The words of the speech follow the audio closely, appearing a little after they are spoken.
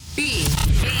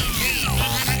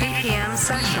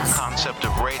concept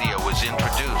of radio was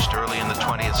introduced early in the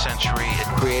 20th century, it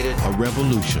created a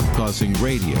revolution, causing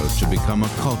radio to become a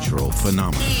cultural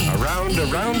phenomenon. Around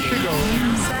she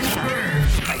goes.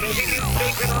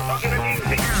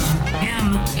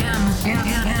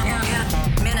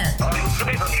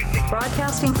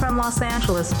 Broadcasting from Los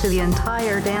Angeles to the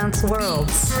entire dance world.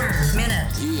 Minute.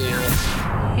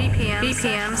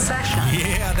 BPM session.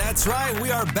 Yeah, that's right.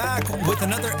 We are back with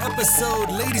another episode.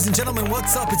 Ladies and gentlemen,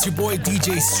 what's up? It's your boy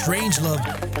DJ Strangelove.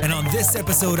 And on this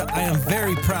episode, I am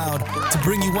very proud to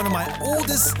bring you one of my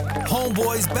oldest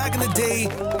homeboys. Back in the day,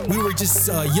 we were just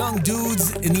young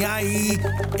dudes in the IE,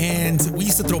 and we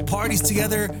used to throw parties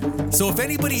together. So if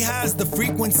anybody has the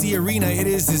Frequency Arena, it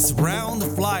is this round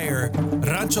flyer.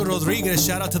 Rancho Rodriguez,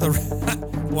 shout out to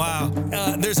the... Wow.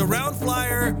 There's a round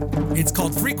flyer. It's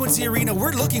called Frequency Arena.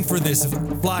 We're looking for this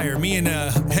flyer. Me and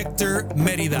Hector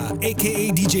Merida, aka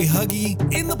DJ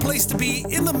Huggy, in the place to be,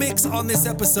 in the mix on this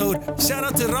episode. Shout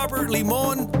out to Robert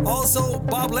Limon, also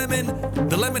Bob Lemon,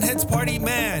 the Lemonheads Party.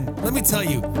 Man, let me tell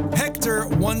you, Hector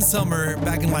one summer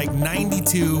back in like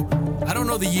 92, I don't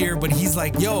know the year, but he's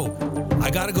like, yo,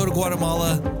 I gotta go to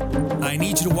Guatemala. I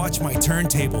need you to watch my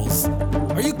turntables.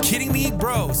 Are you kidding me,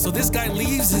 bro? So this guy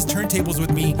leaves his turntables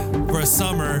with me for a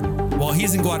summer while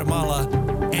he's in Guatemala.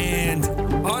 And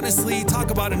honestly,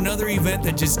 talk about another event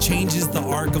that just changes the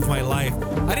arc of my life.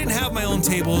 I didn't have my own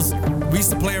tables. We used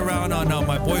to play around on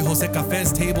my boy Jose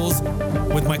Cafe's tables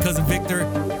with my cousin Victor.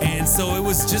 And so it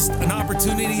was just an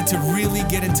opportunity to really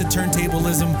get into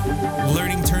turntablism,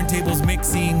 learning turntables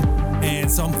mixing. And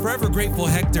so I'm forever grateful,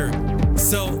 Hector.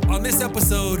 So on this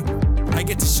episode, I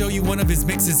get to show you one of his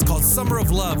mixes called Summer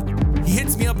of Love. He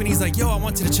hits me up and he's like, yo, I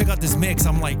want you to check out this mix.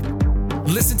 I'm like,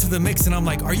 listen to the mix, and I'm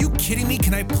like, are you kidding me?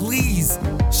 Can I please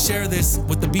share this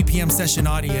with the BPM session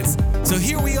audience? So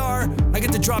here we are. I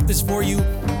get to drop this for you.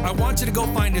 I want you to go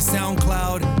find his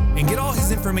SoundCloud and get all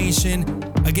his information.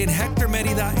 Again, Hector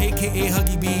Merida, aka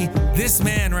Huggy B. This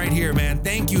man right here, man.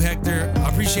 Thank you, Hector. I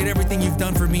appreciate everything you've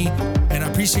done for me, and I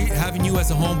appreciate having you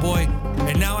as a homeboy.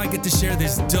 And now I get to share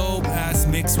this dope ass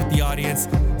mix with the audience.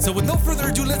 So with no further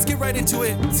ado, let's get right into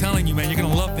it. I'm telling you, man, you're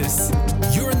gonna love this.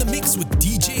 You're in the mix with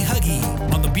DJ Huggy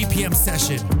on the BPM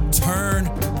session. Turn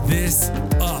this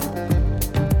up.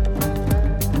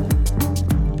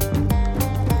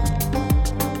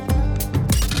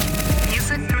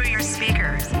 Music through your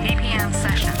speakers. BPM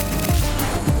session.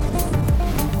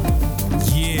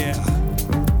 Yeah.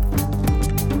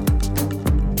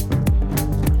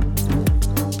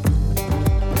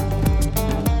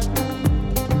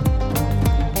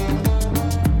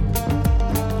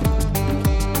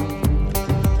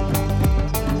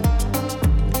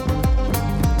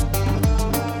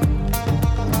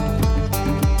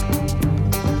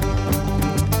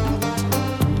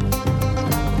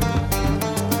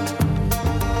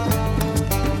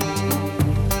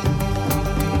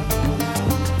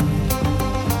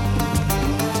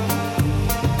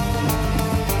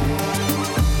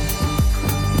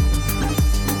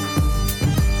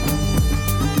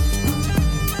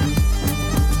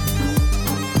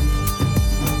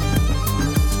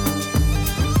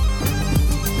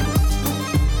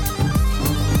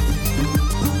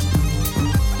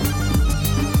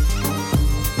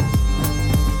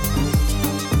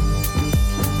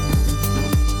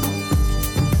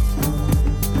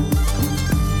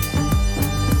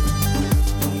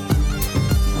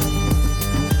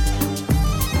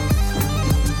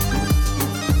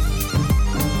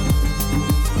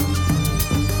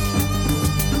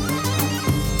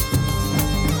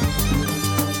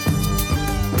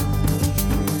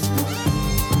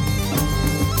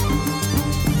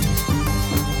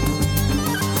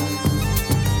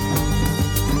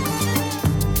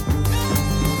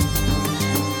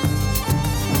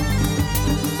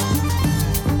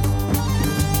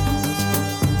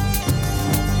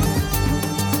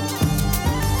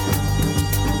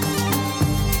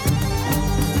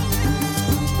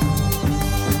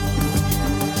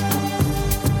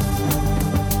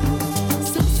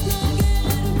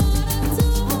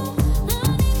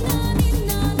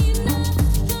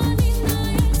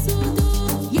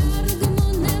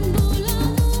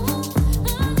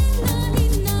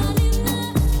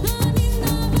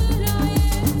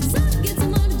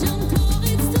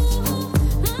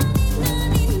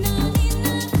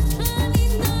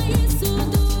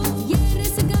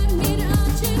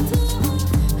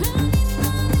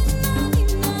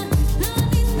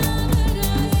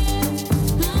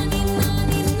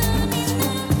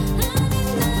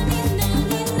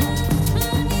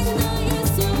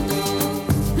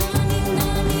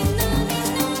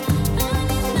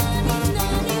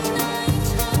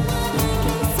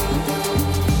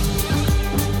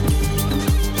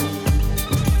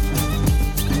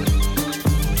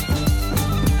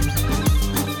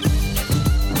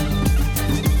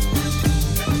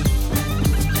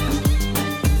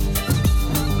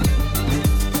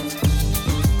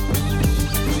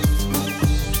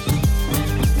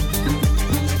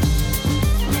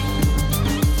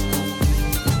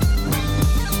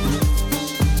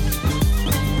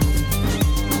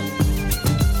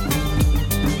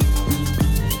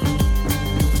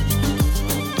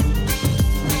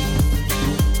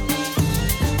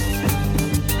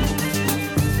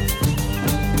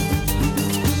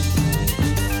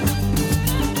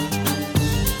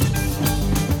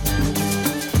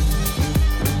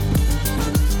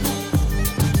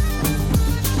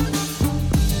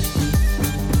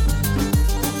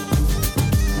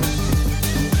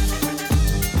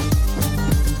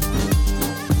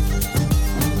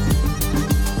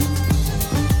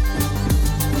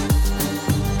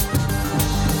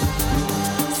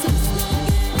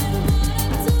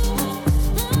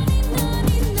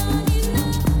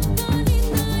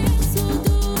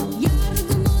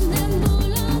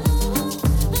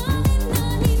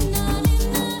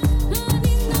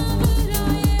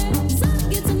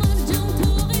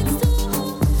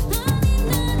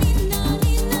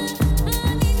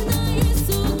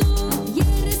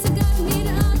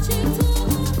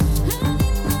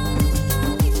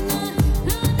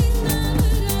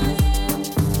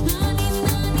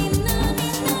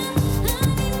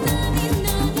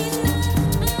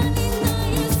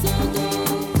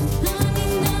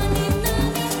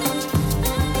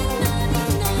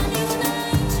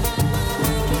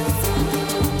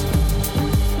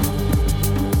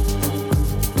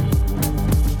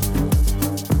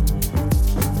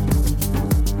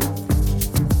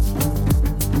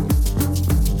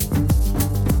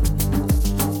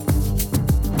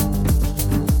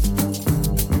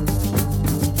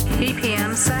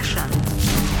 Jam Session.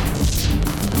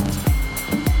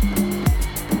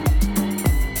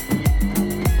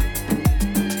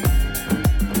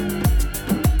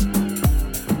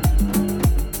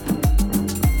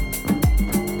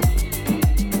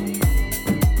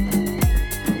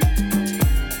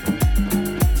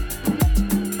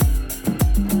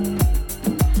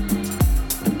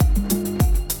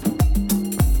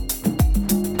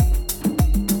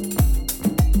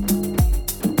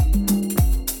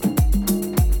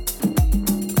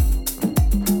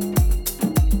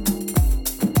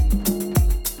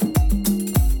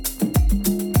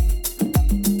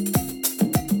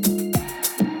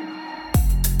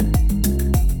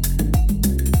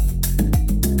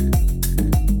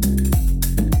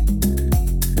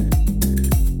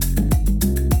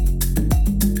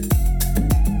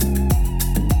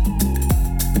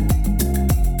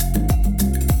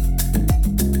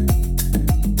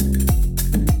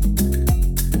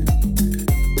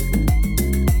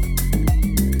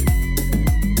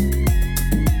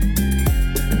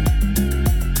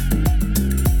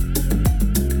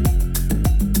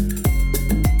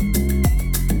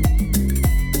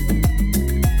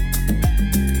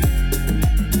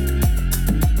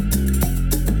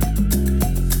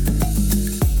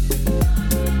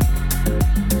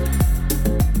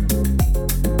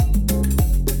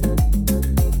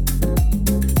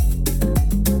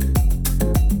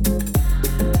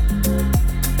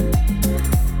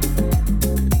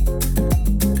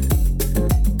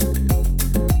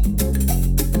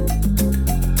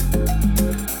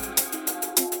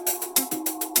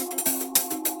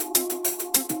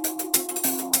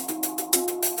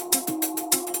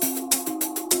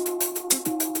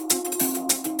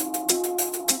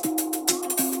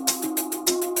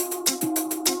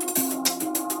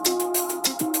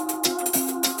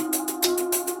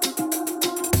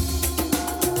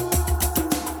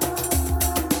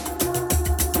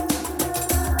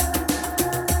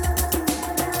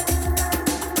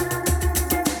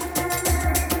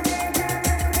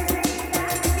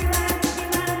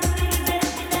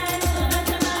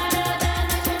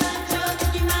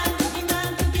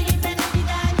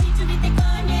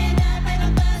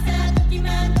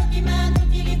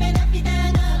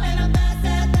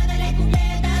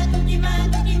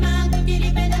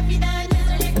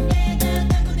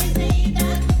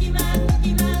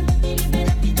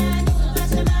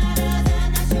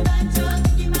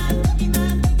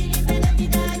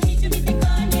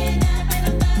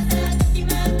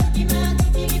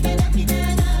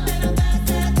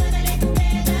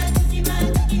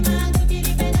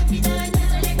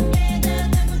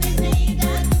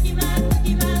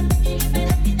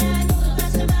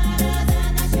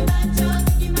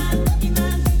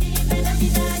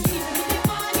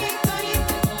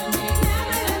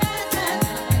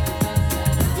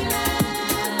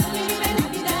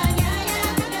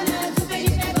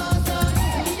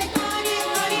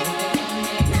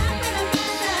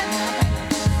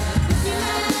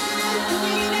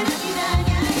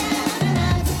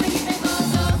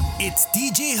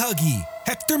 Huggy,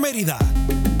 Hector Merida.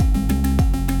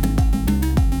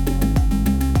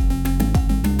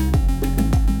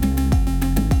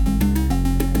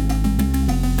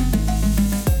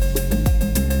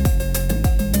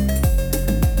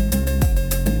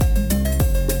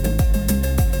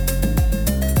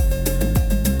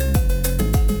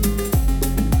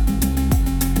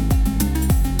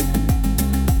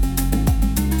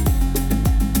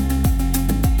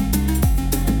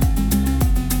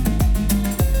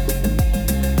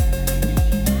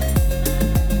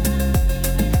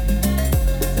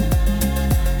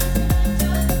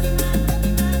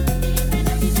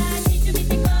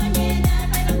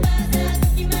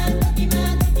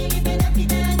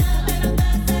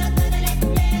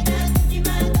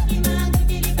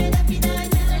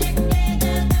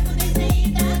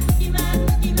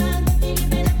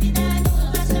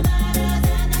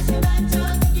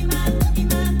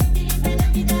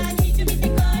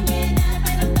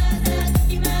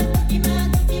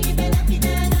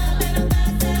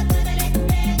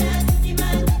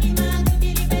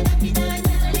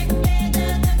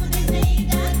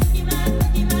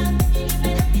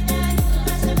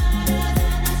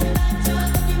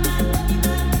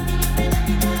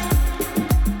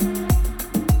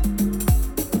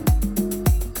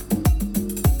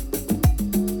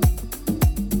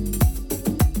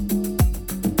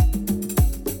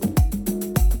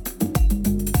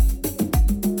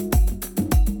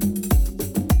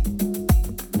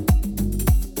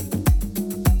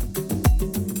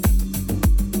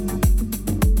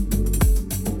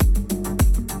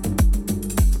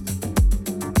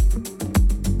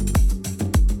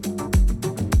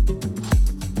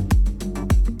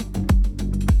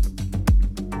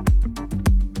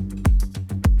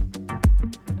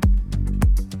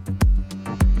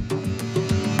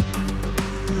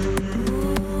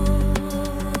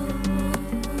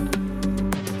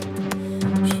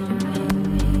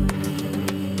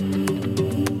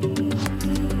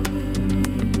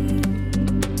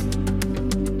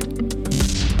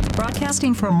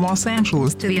 Broadcasting from Los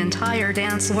Angeles to the entire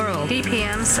dance world.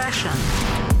 BPM session.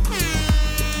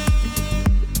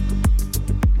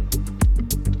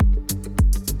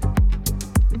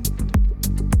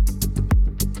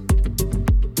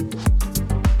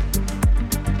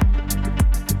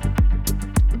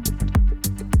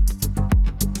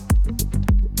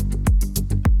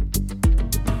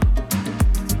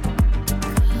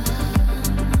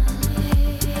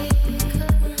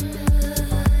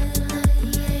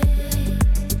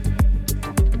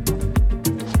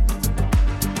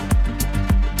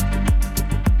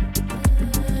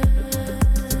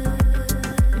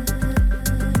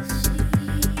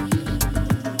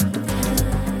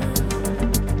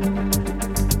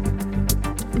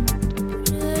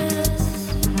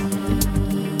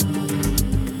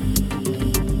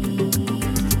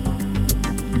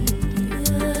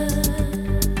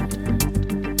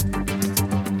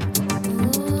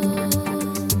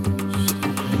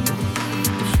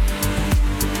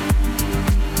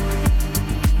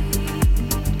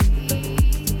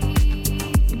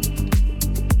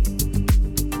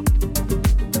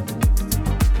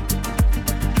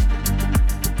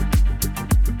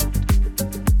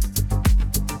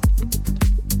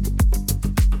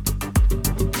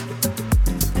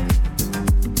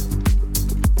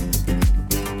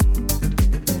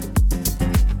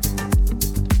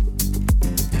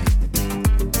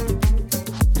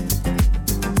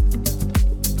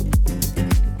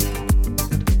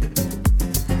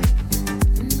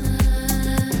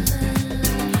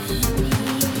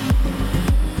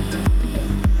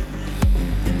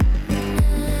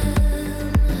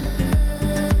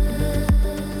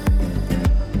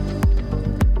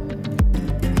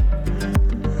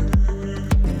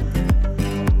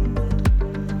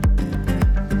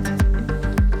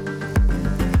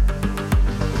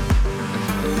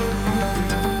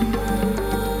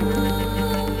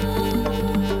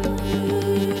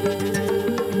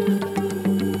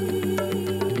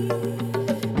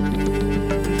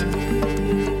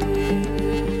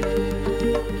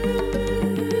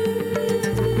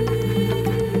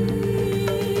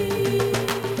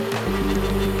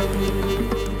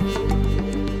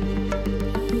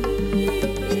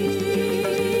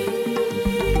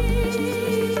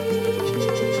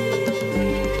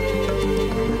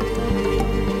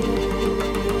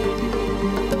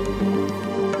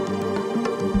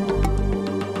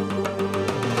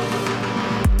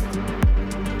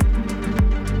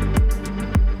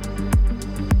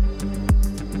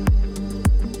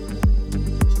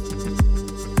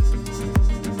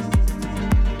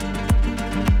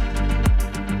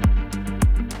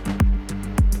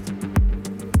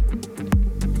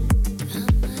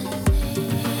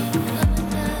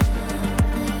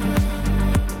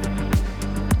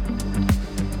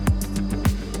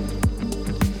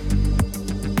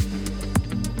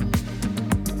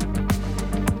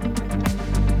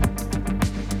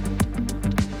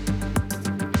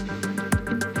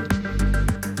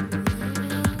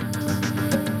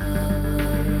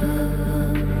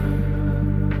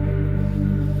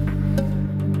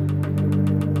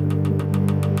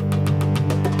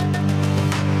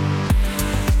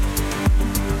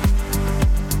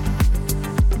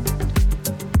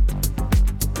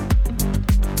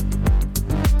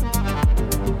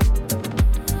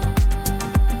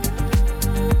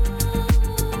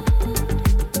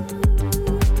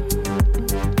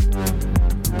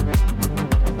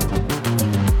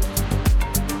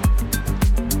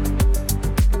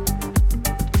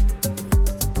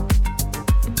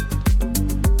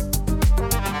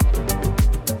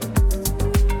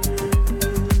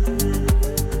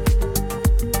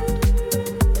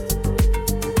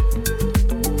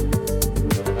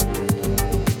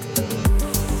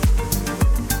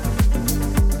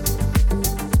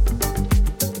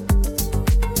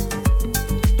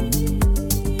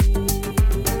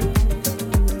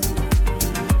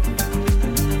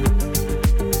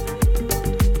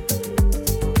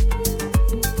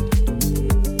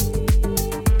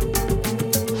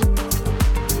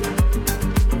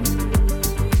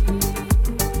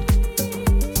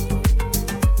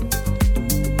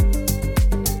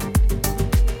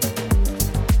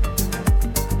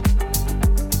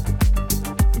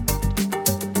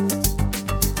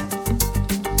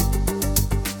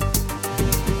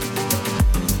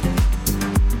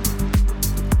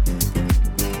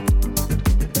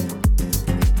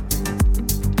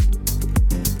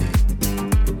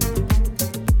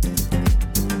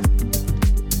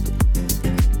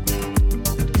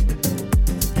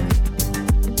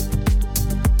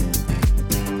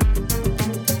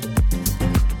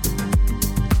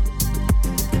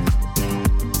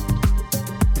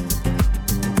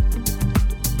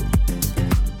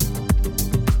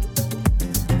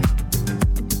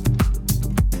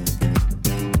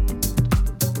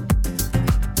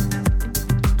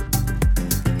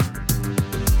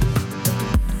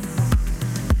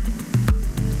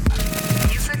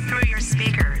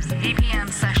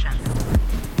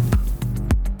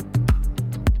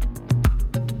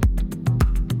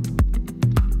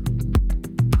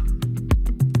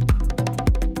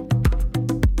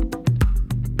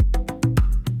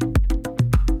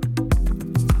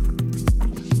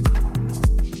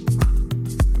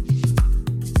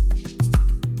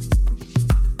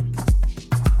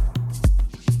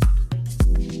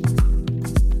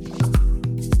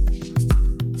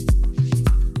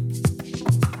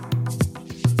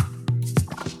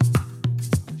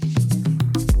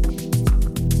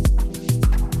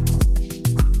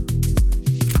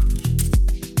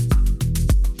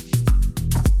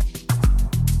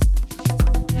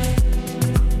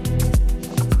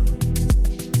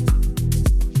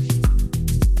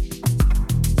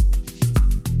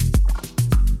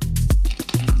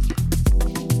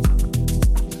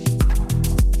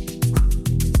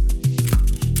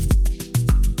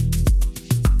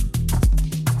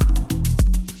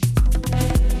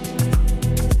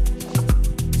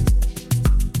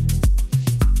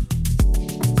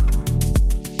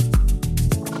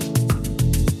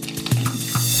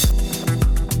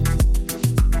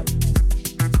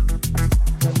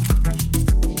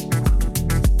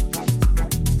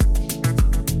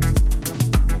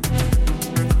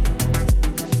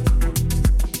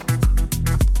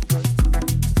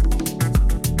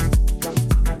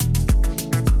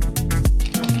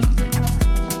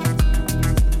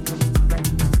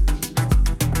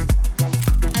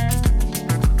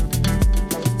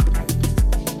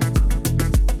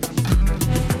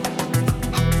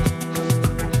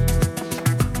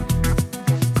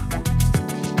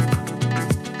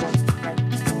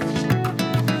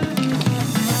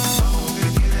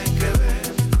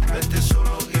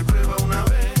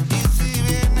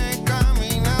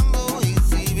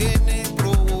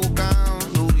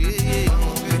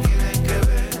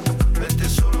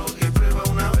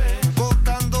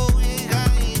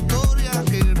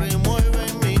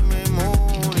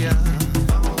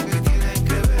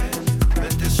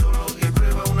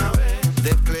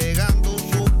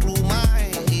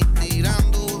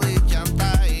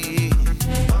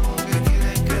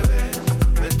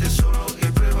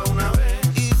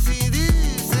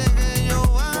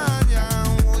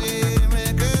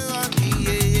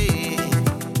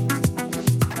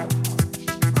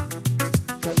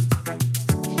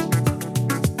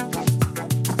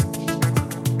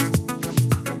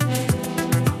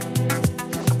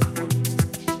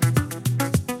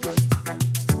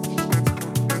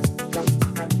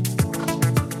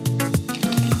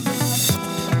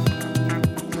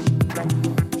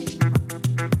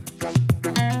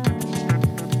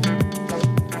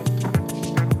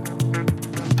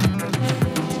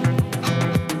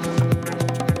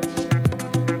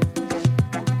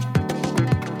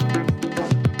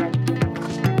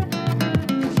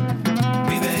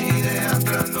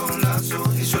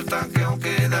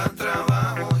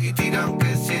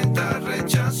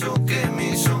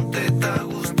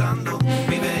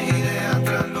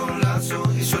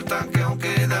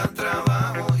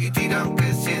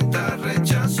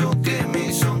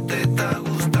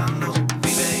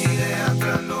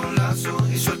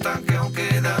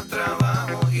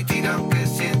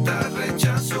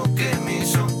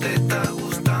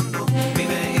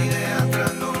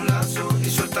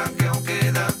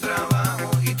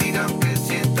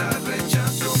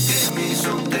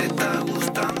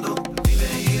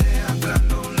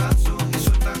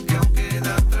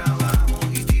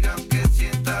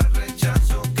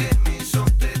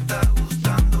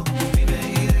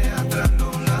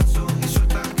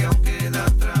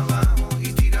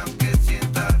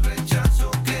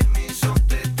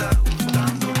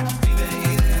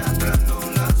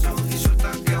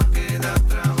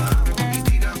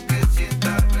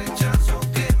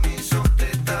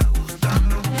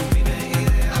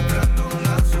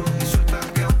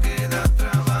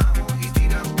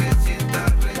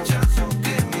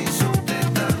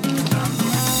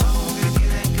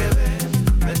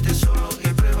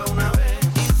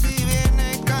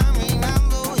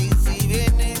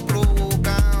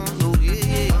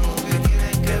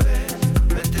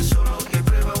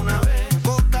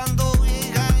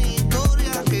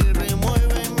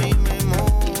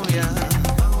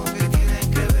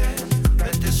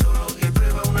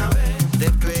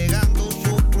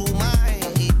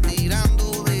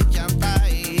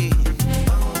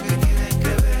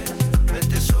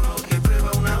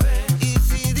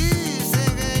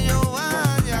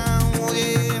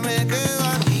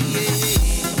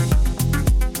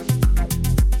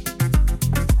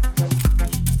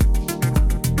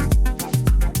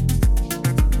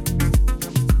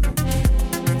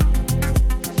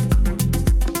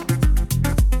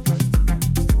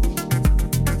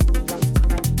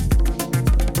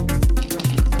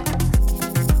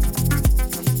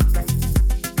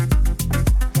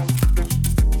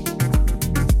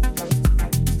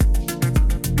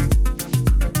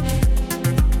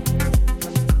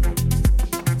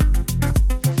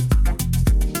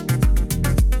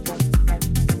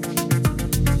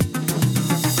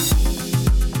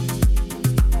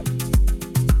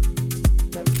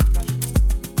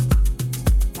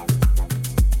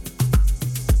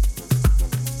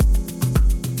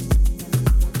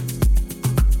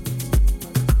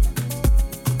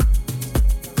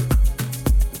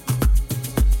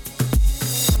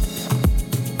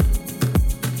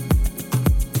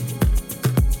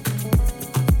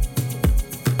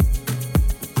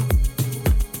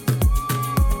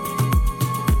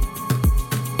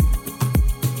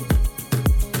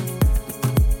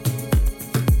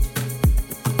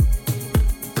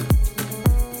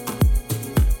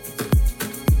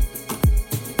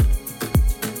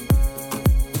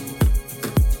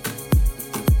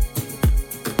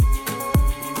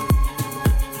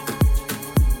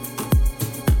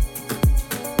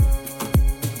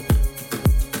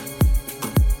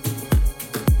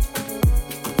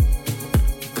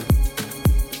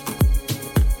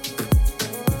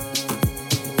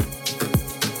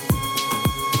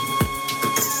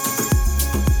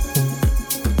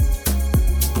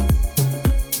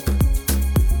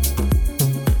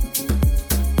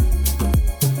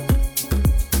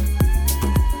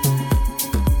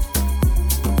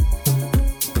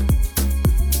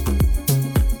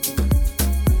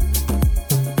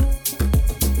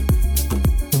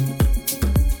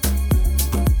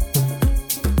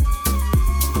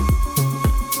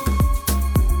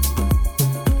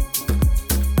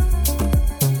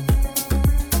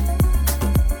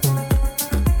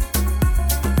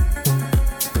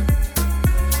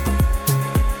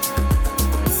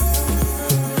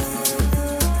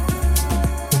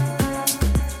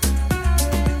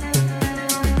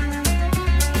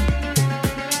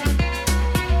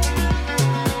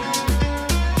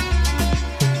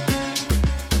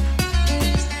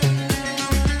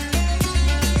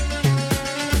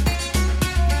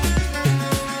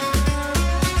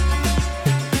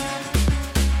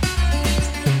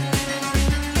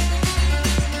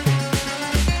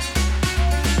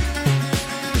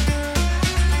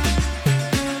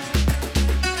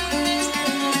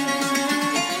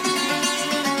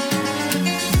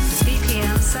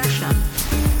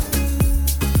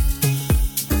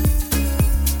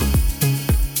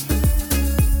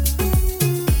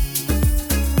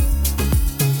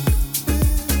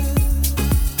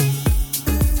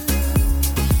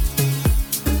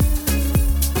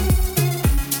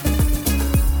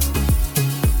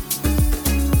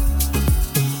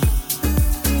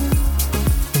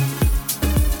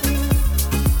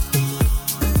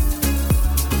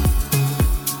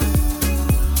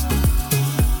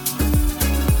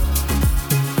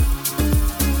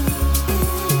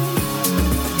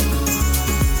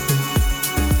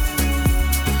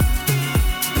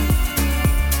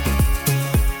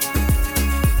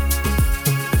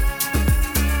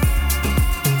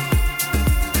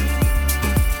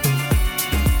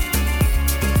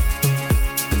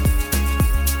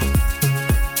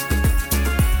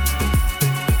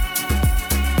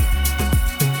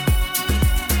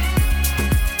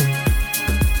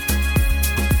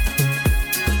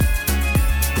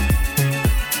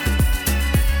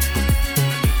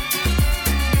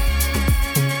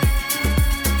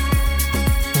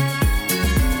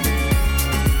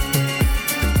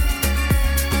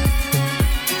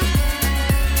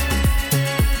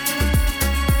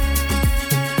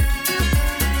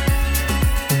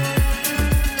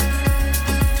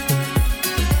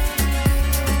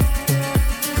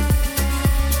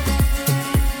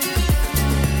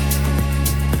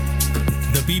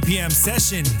 BPM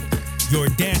session, your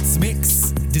dance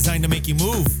mix designed to make you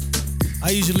move.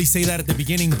 I usually say that at the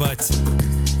beginning, but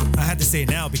I had to say it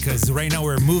now because right now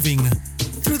we're moving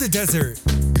through the desert,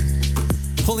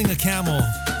 pulling a camel.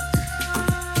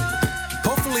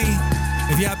 Hopefully,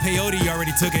 if you have peyote, you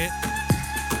already took it.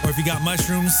 Or if you got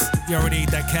mushrooms, you already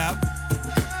ate that cap.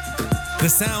 The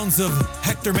sounds of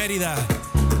Hector Merida.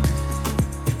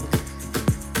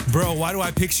 Bro, why do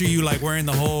I picture you like wearing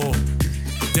the whole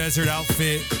desert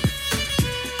outfit?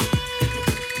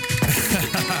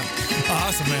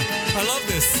 Awesome, man. I love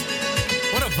this.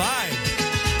 What a vibe.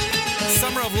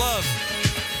 Summer of love.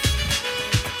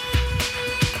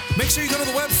 Make sure you go to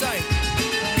the website,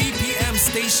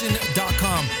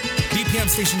 bpmstation.com.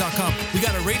 bpmstation.com. We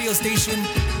got a radio station.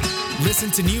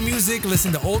 Listen to new music,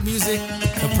 listen to old music,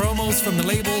 the promos from the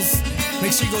labels.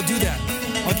 Make sure you go do that.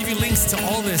 I'll give you links to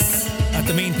all this at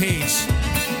the main page.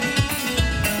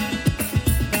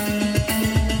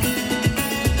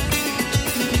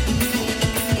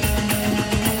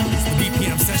 It's the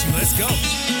BPM session. Let's go.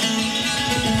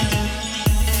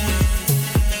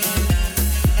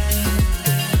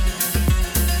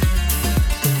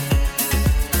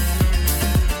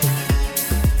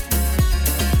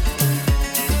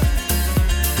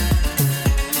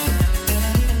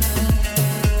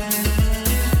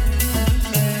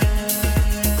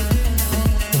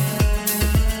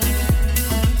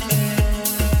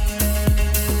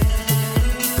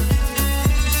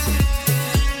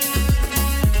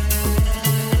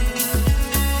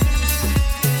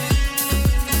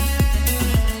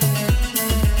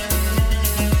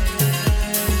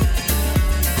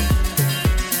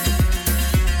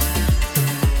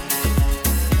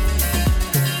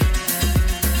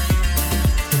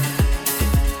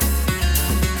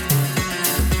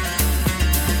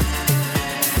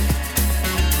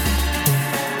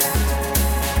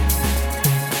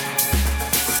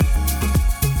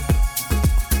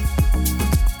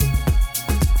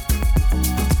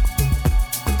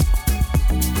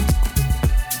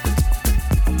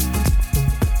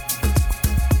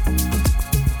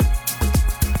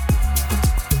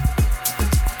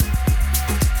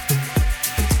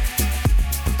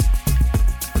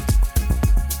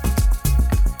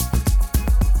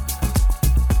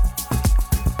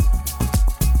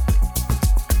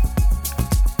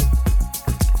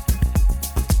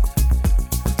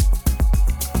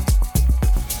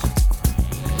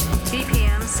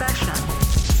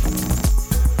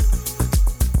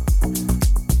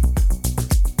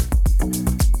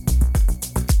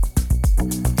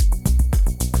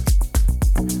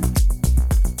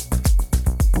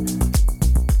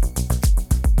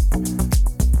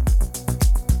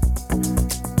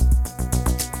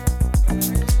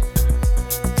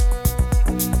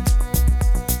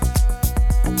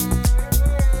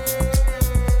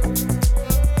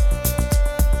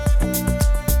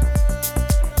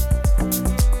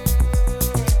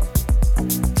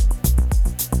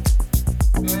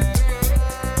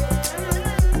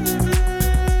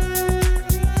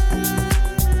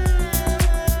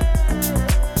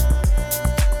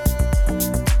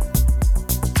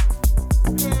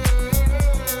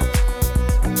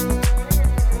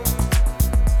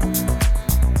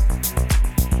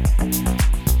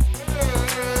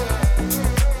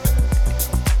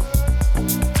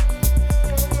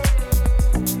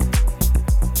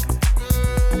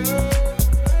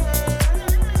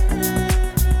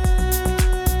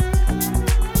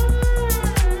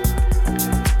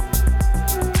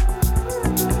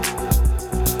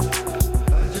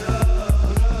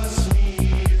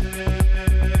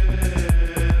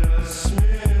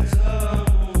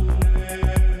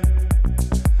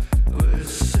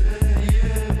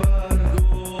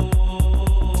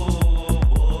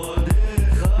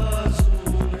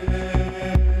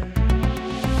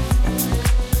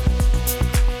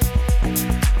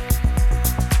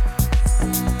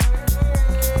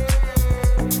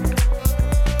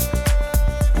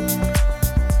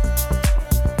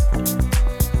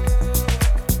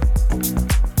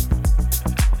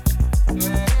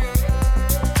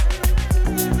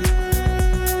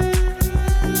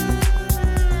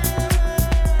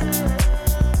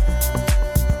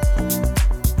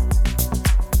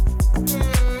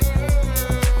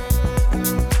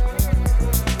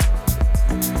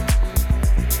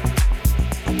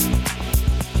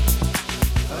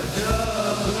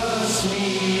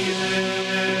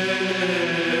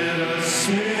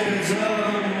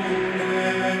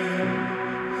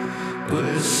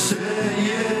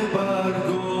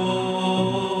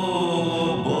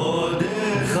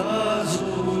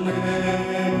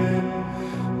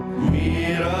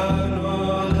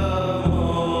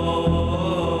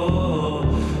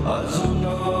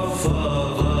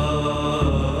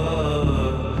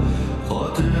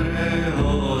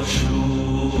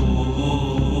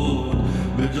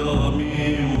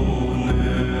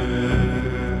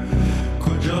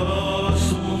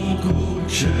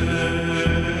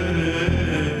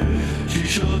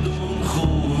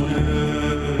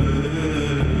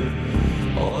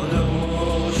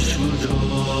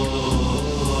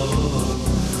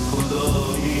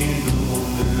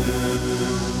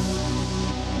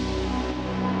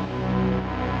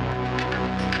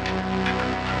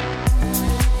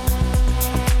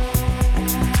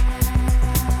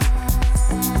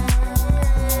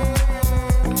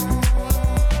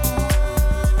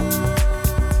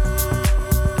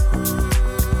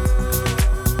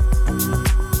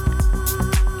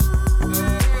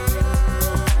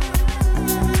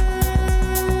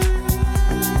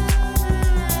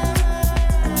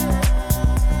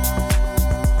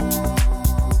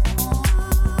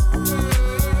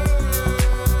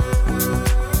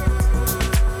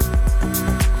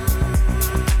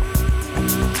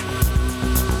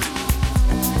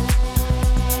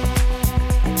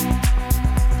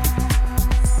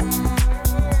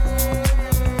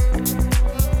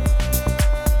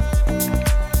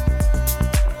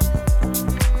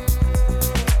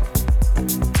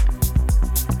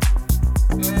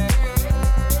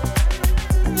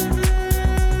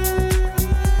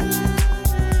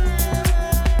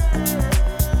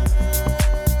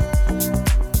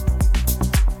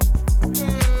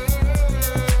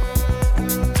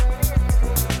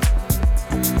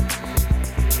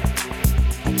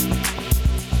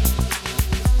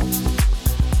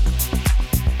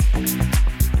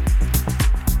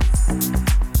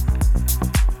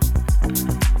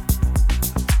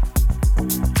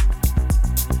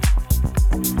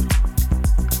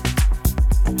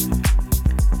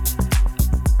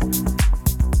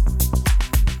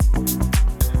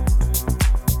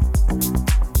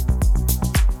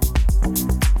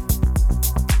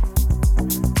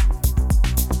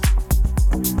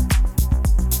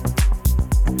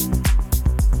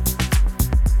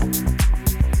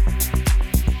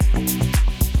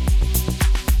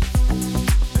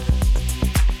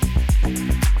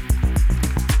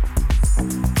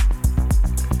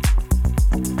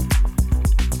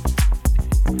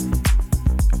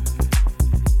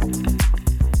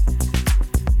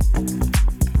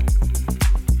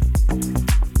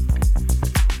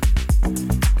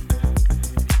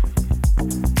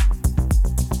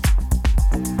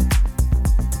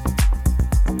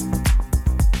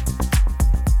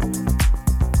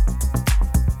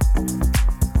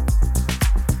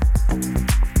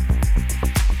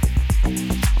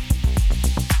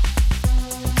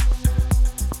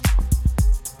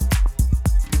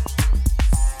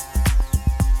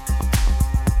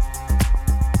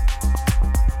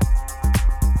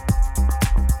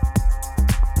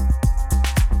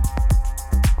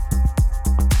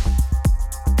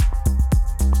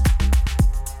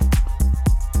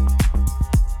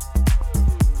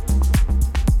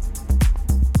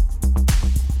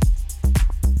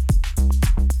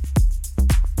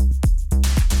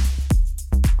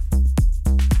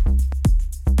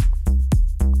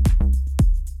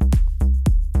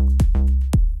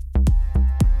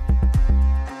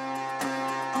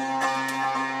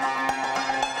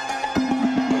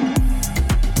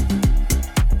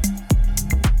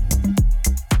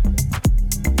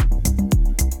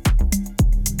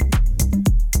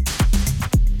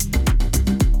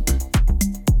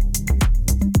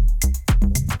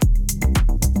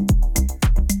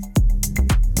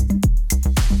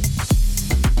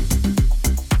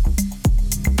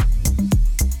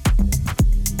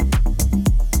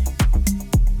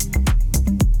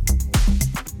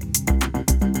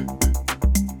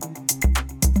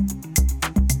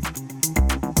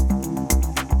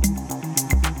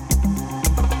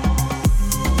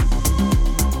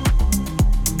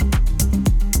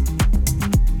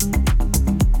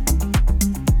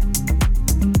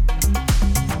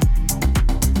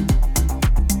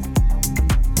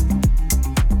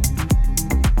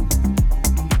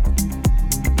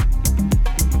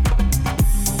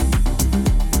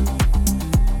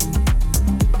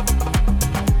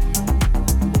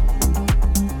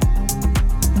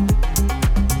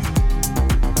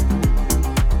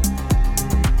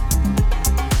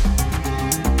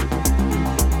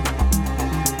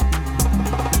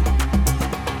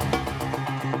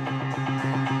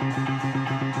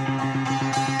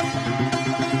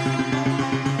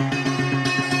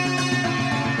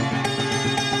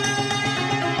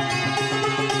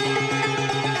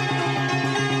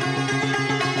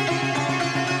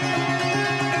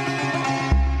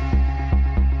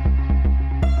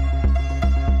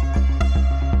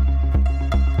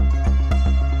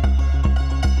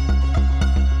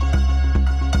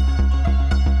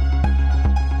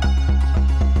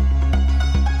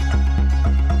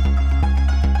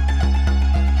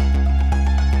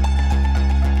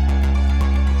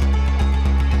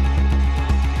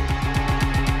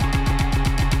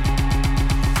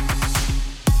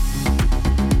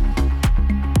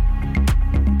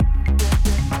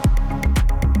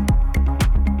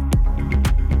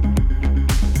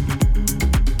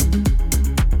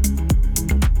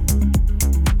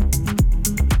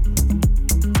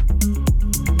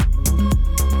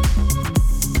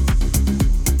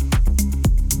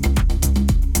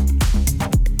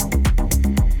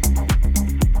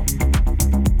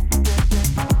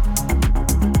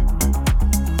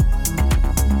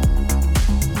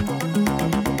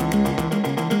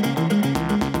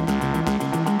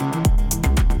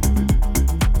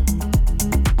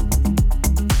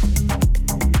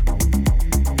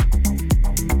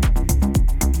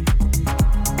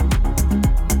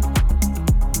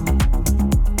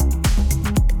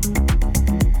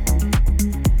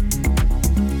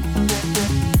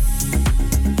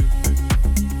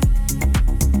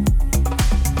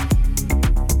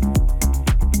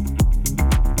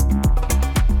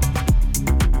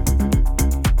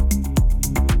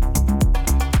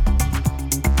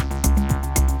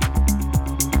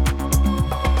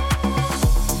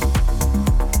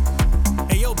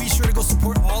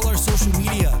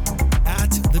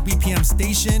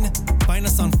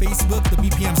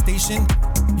 information,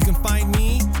 you can find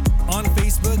me on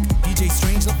Facebook, DJ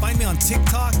Strangelove. Find me on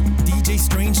TikTok, DJ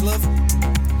Strangelove.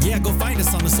 Yeah, go find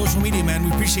us on the social media, man.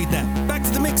 We appreciate that. Back to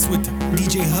the mix with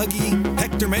DJ Huggy,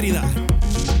 Hector Merida.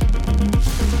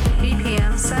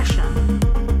 BPM session.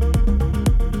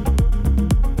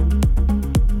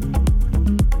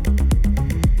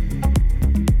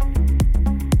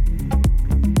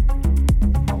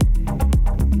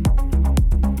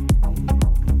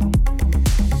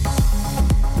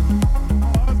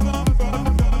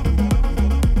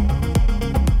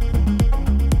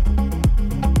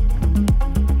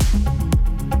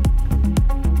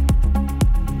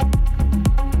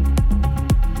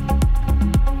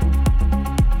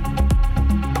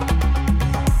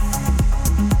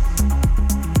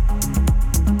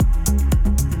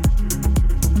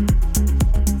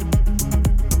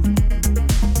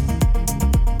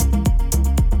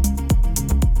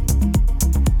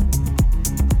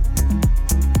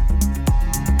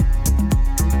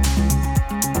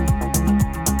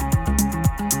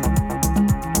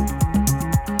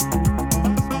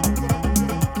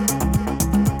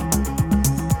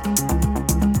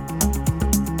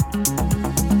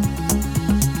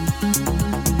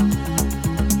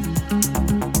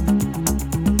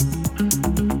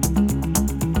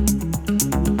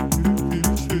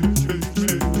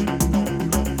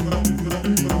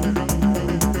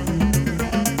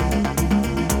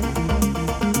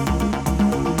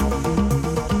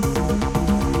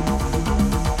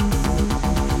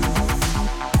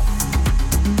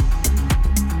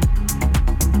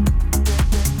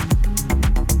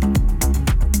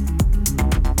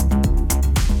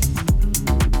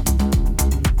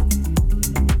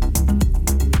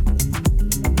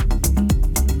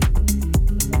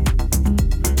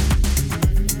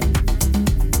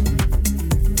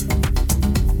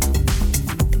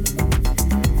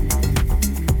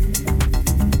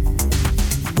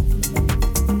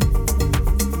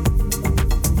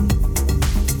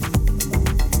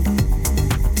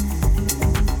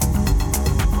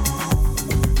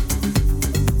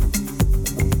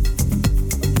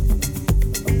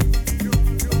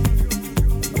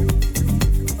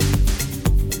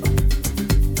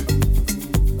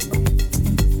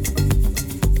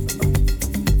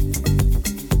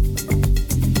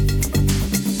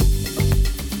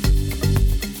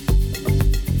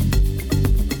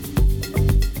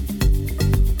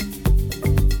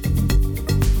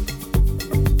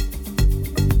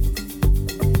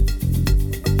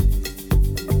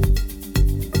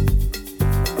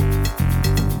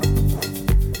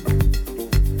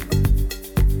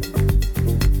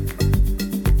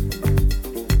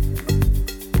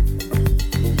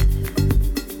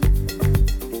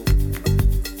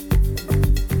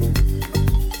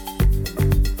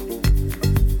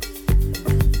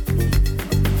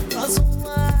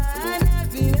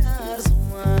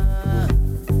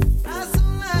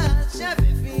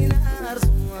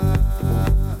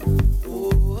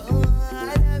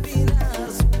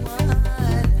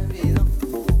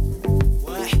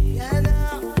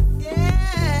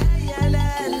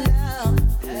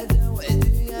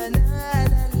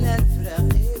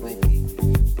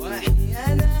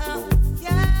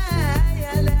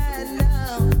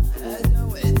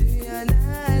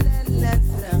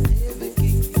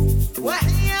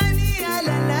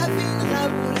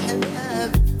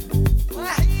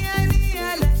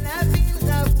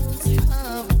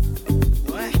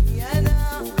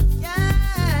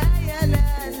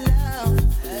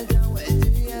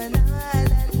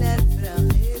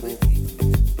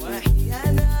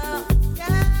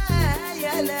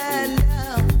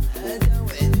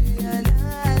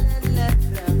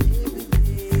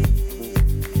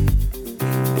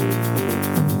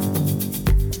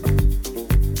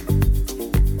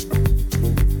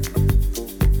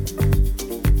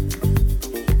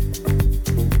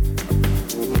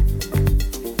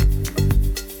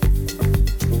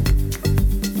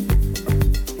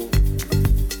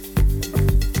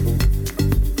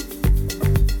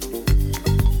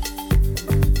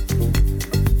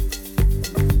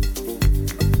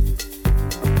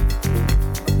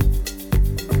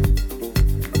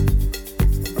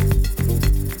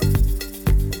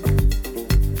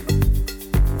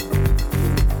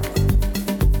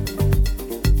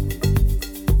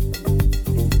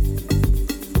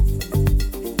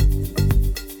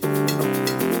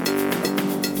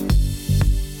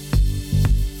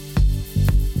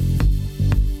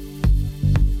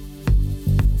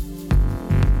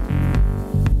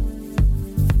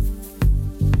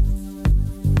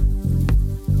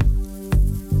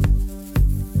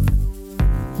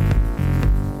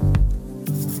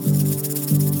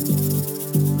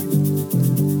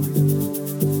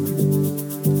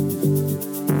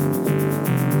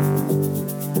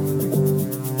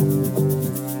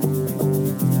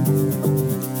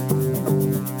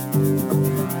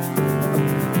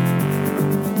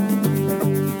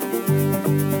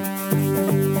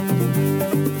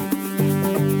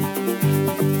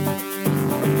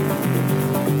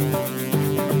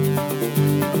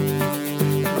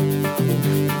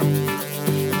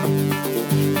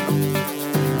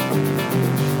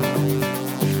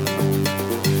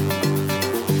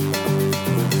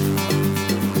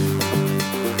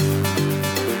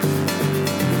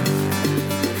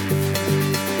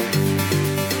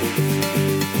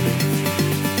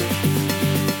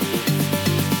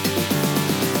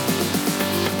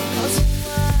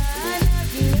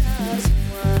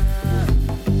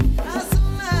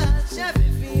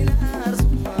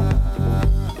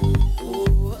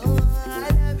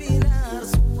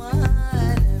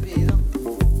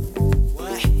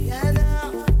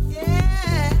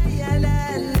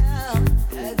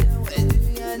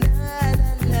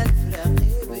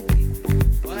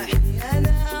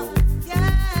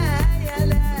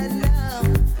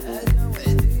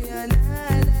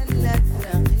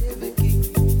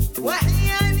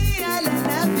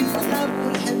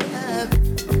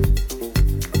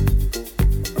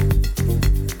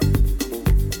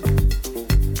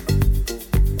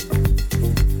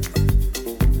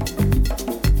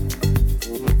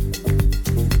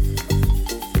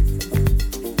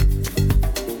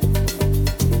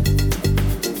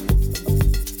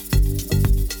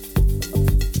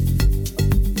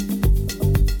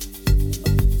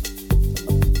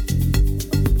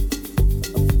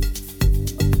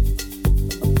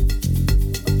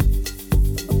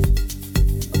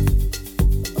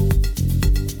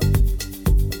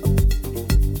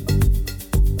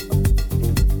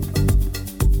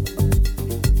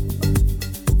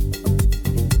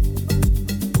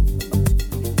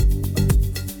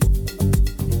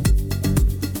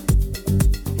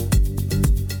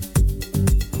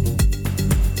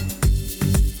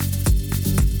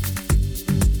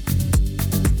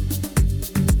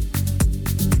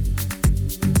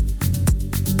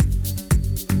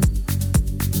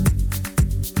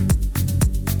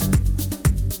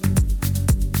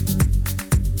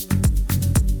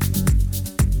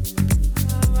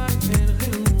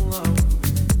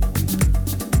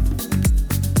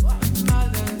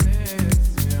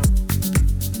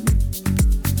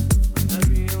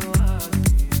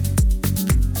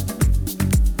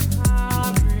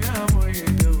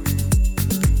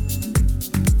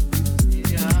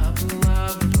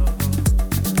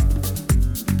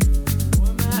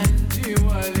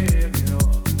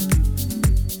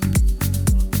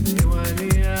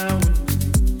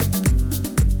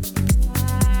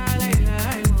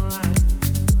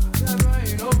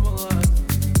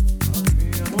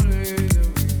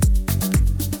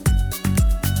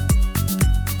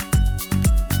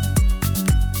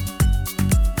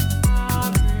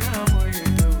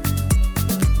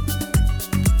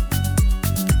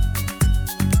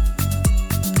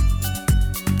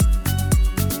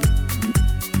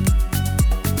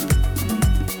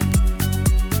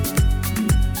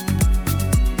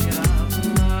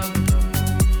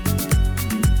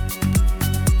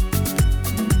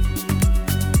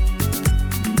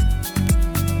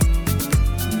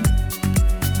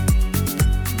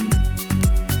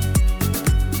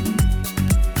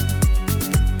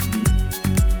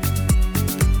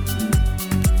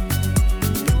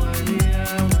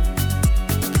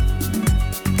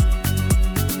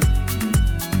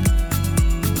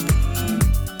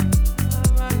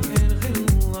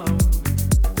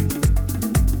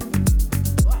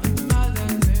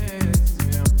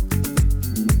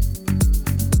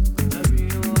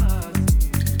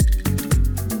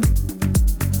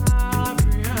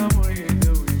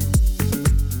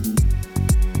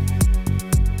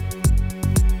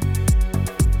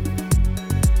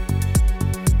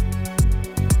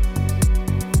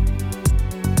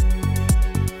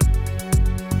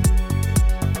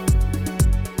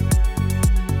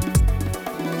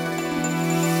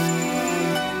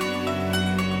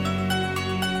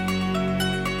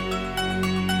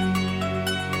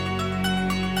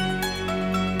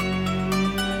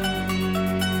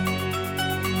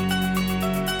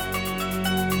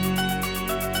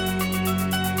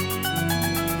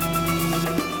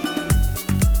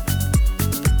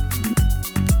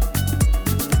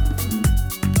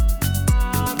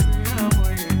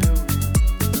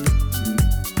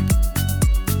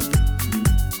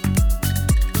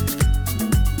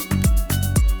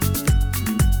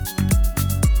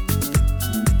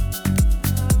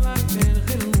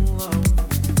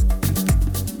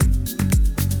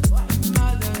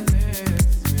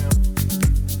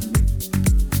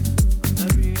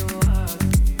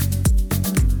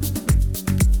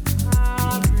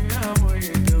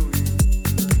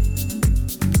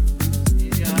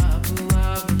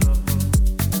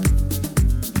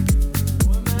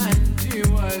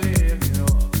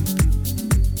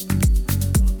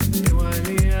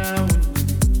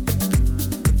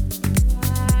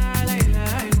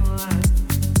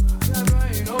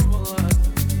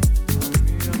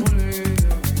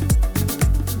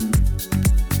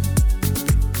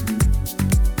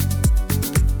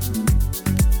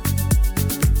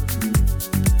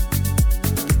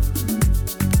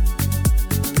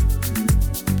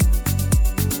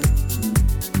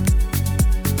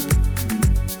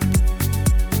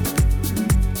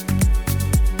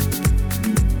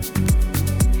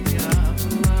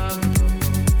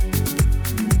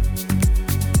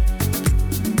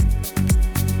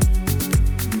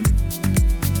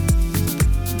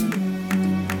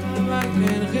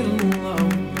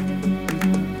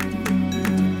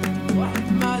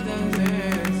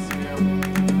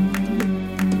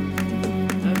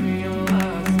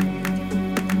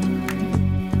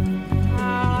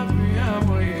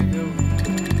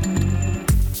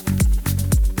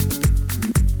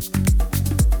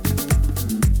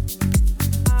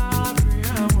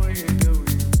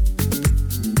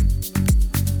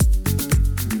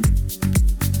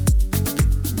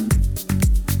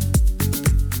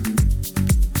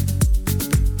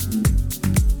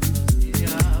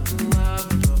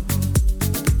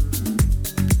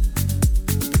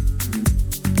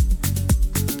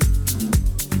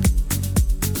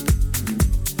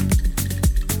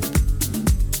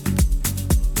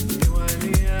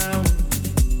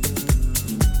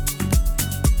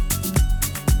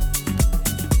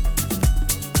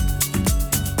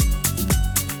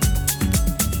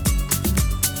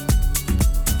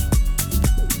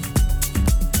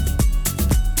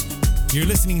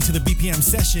 listening to the BPM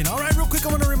session. All right, real quick, I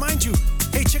want to remind you,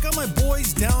 hey, check out my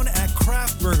boys down at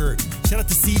Craft Burger. Shout out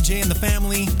to CJ and the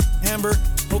family, Amber.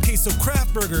 Okay, so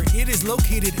Craft Burger, it is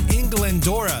located in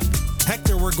Glendora.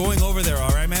 Hector, we're going over there, all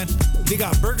right, man? They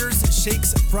got burgers,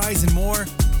 shakes, fries, and more.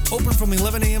 Open from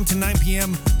 11 a.m. to 9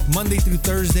 p.m. Monday through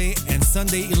Thursday, and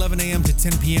Sunday 11 a.m. to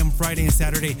 10 p.m. Friday and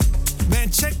Saturday. Man,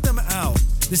 check them out.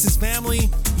 This is family.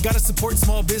 You gotta support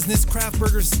small business. Craft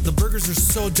Burgers, the burgers are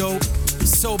so dope,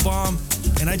 so bomb,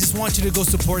 and I just want you to go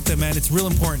support them, man. It's real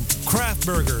important. Craft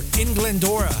Burger in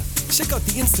Glendora. Check out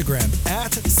the Instagram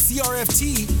at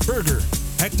CRFT Burger.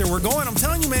 Hector, we're going. I'm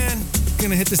telling you, man.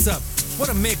 Gonna hit this up. What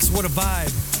a mix, what a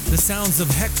vibe. The sounds of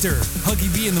Hector, Huggy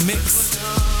B in the mix.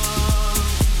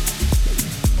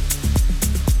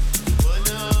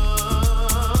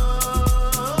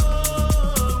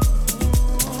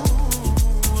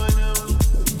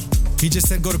 He just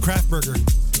said go to Craft Burger.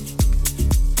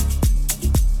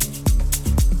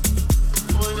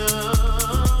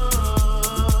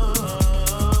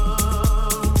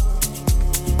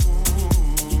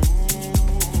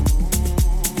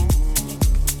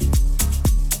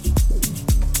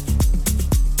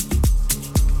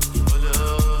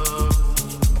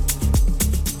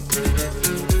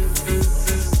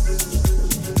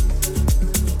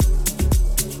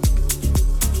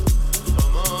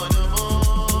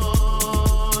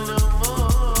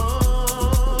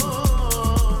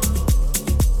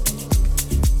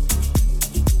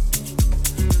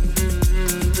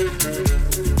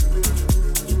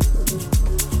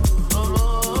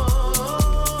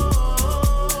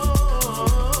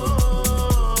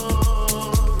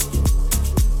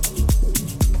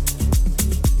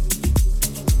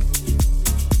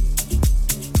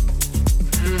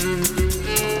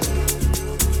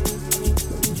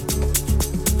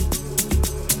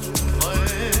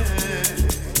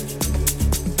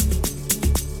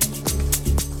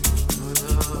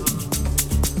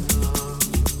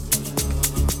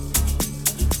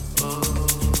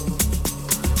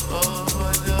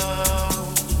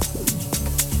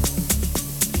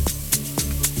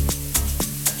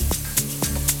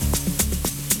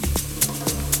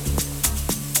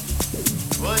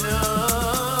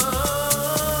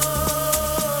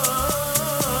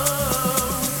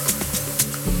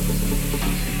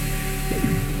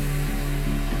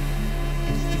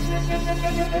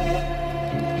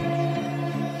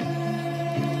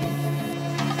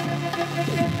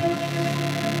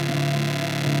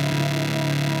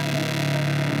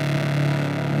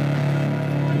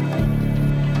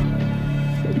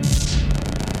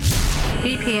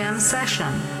 BPM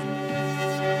session.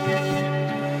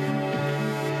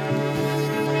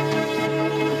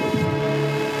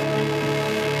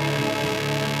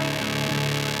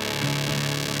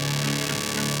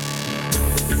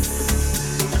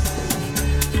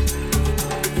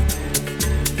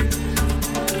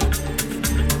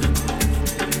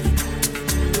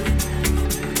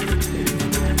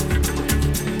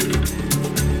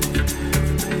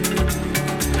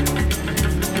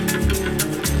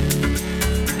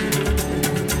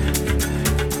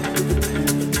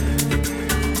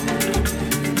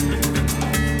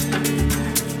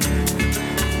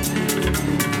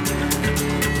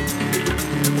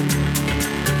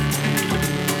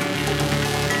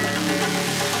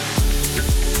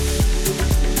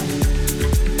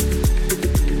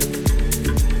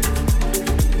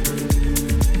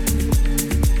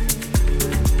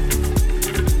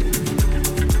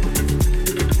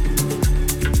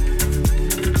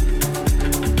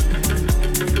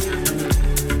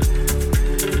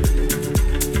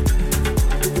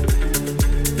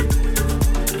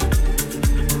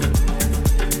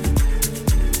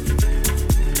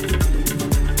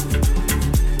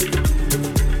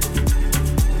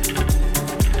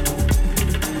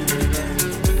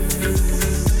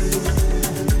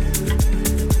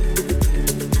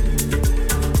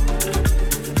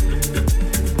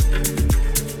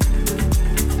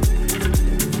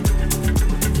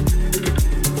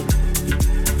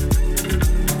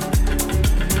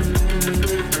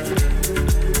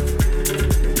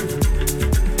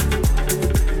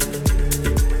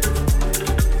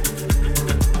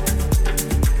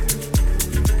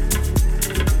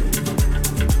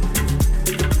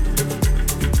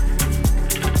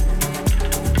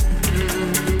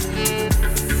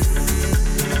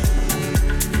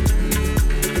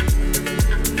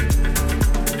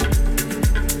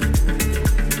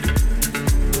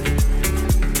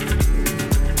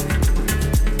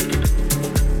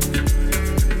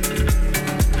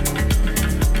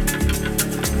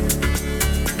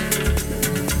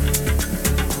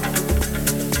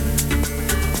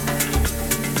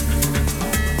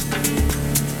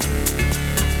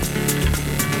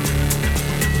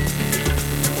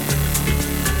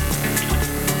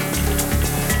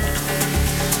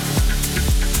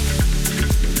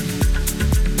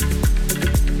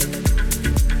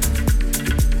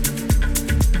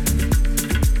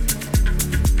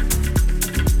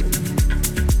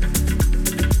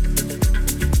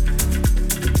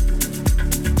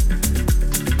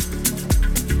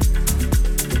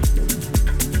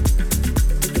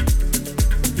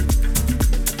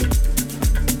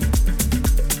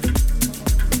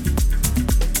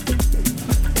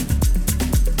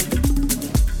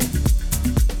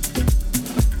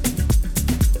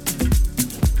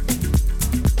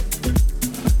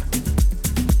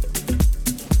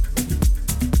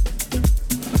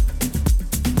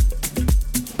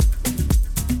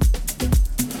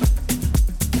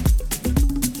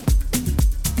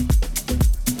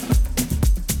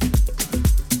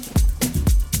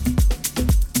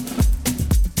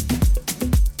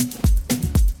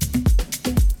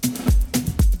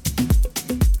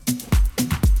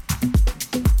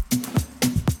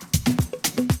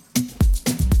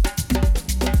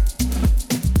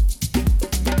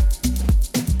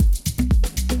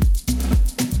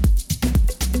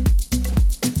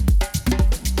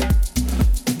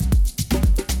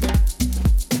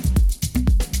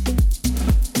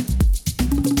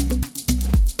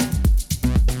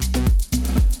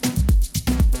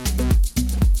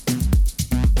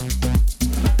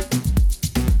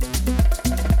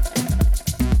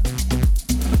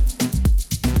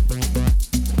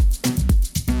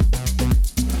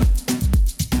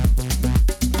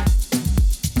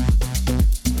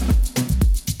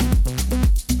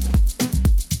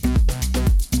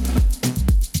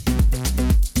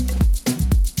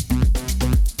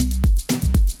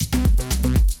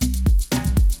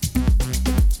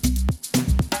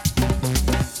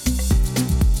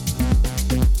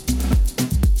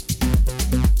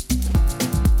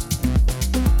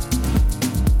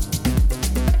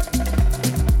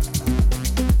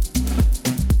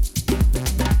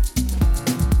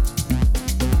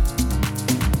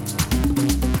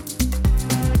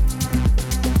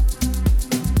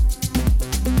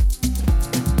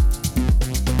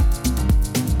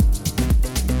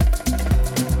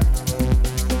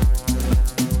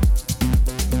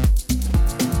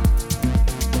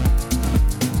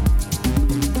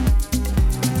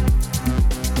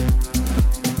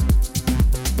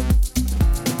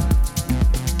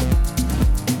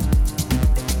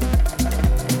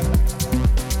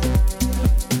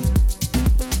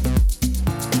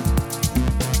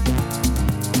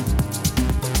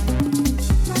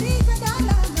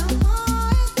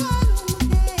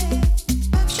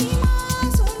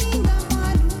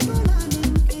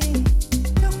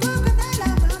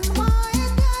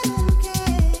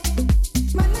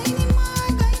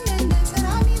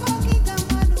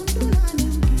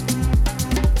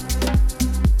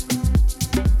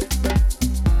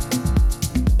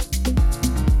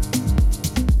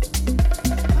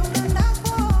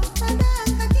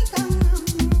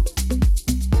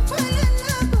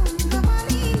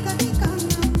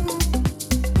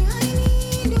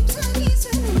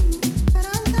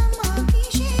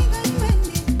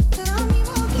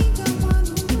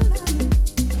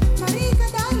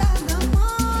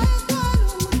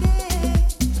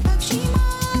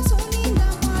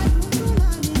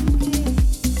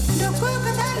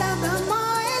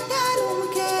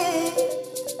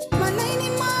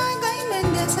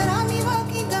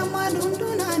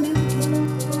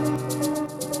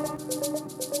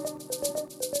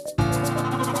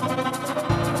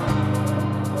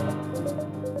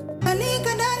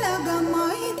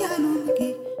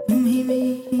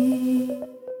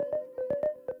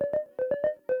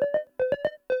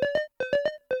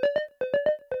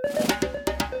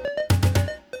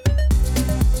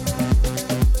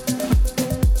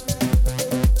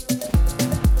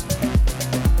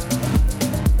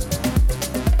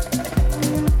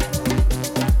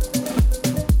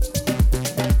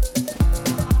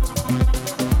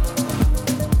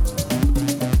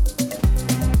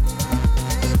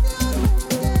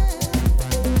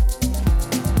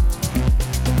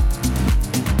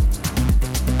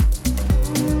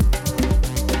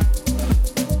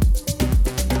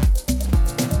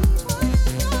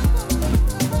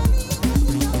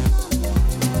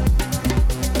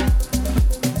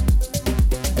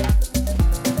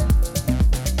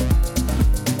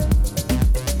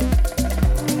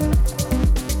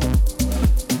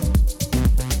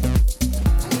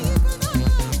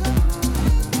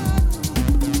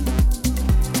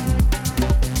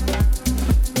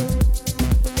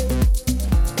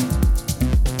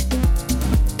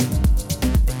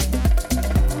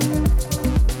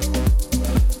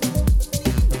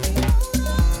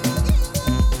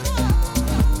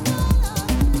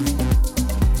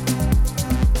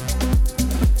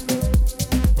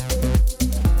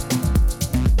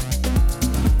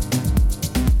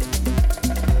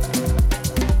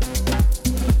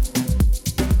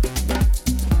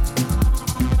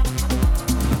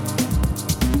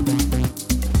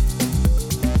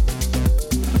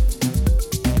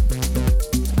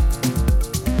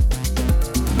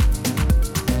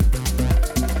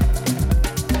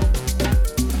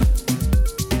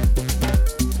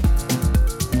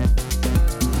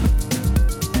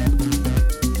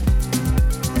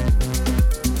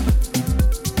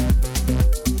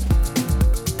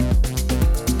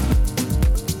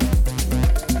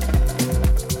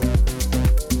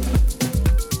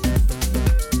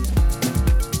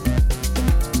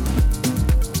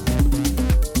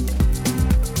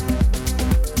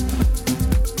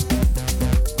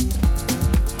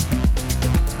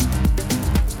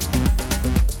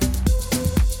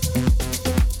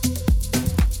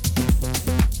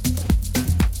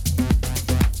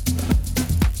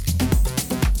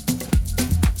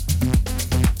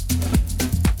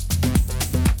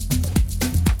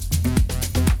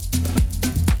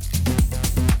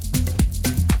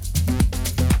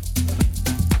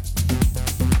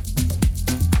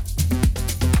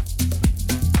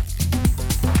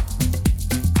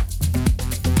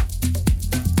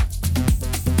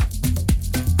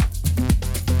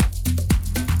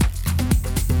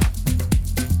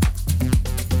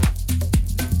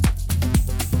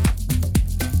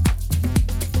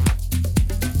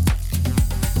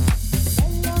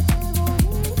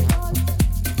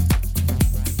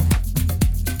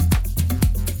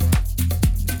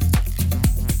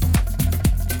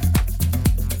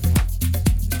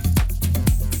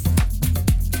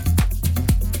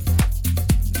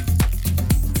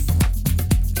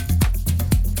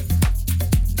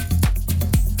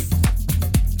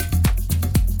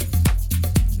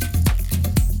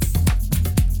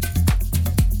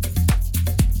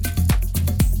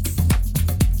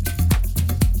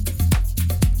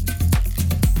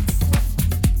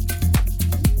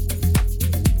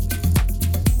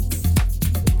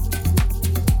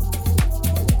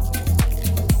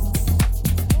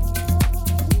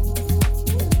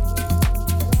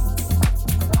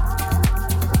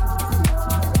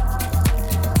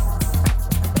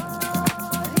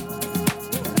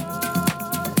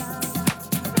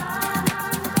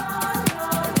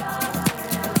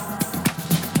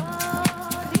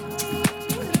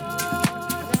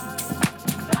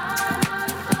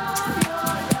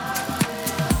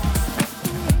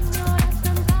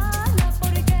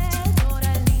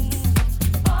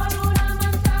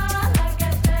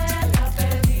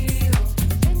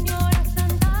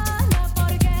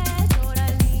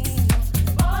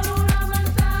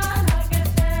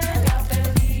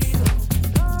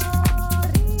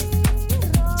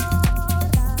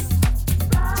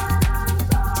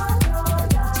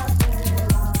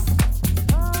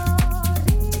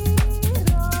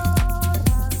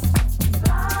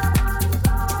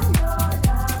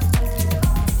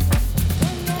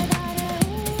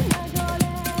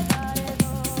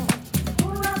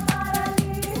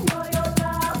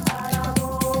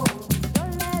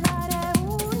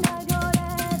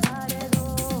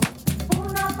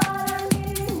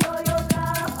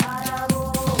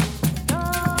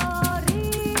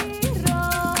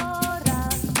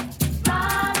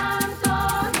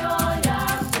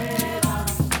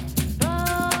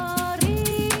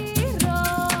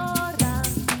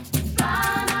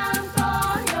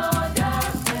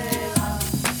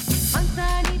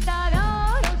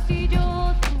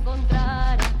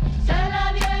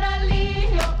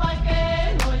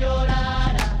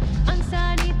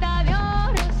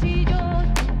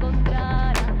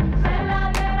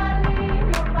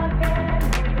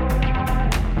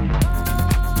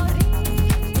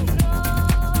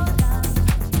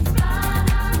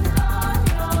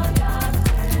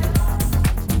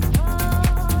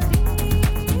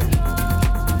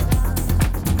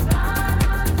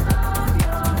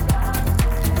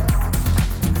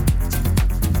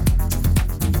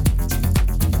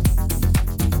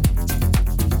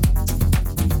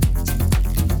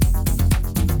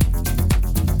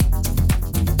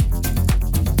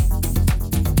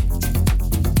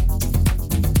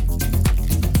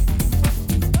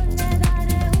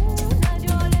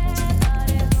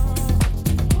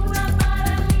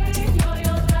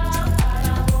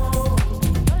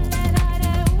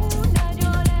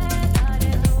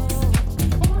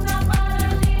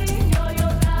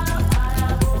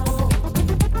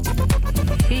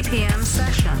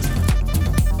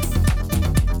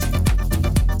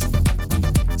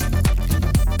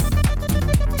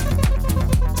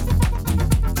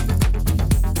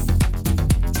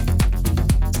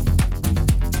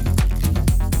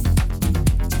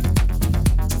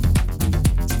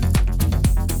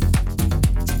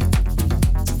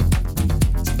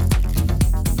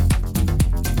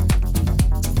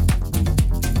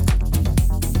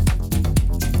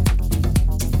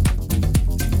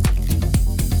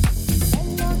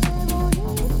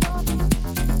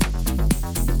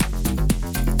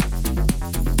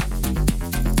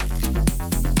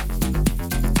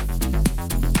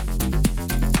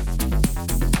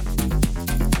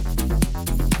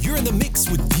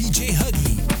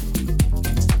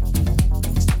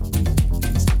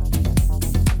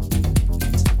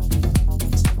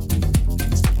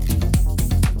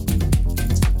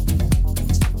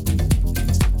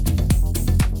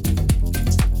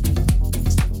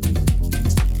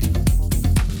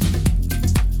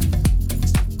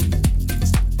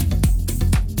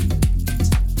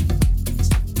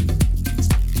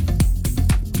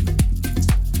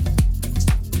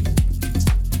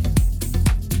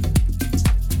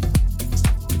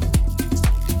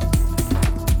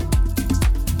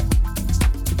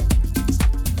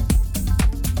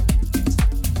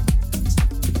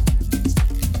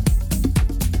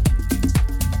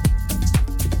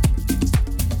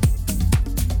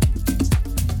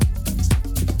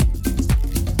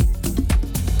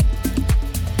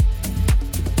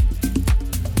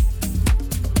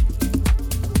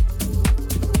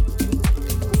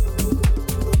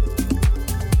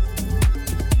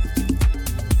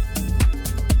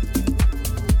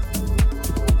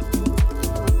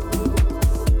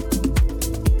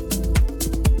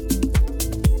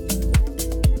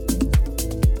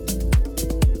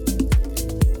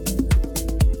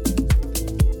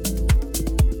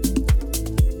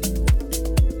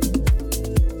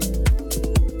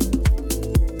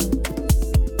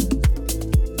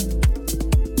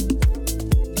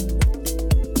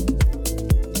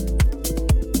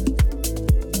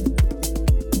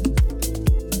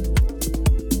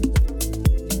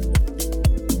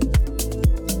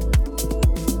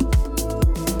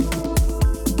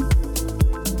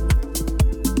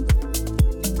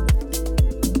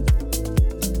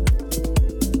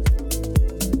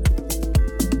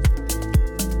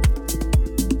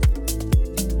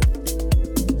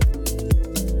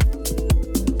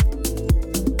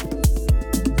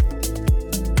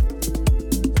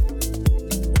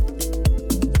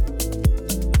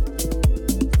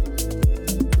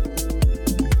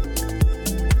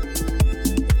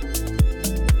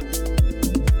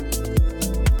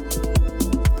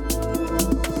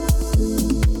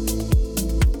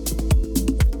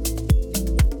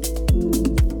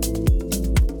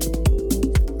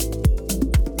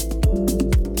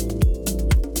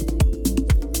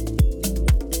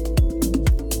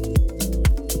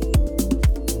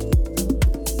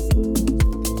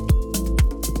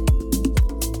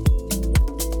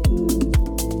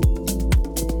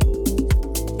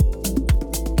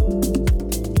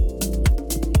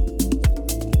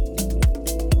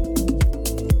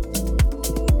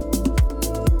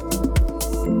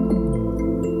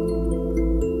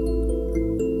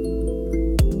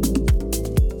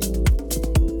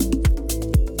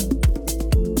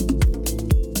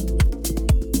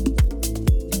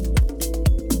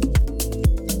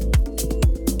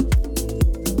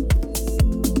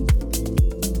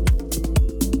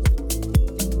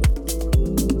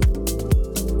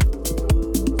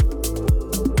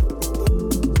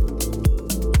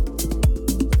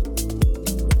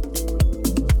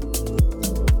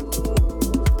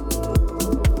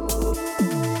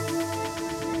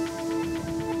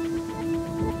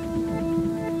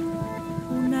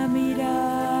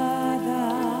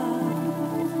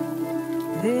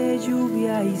 de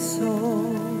lluvia y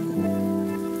sol,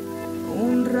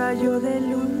 un rayo de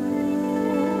luz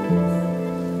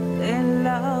en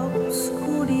la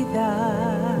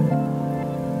oscuridad,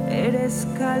 eres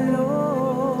calor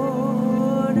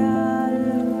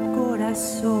al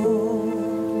corazón,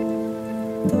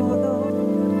 todo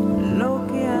lo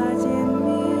que hay en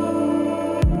mí.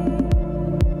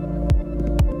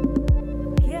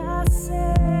 ¿Qué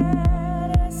hacer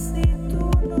si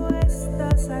tú no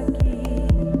estás aquí?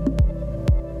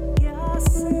 ¿Qué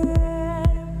hacer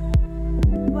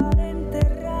para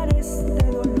enterrar este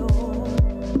dolor?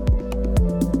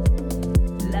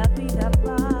 La vida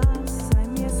pasa y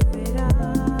mi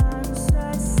esperanza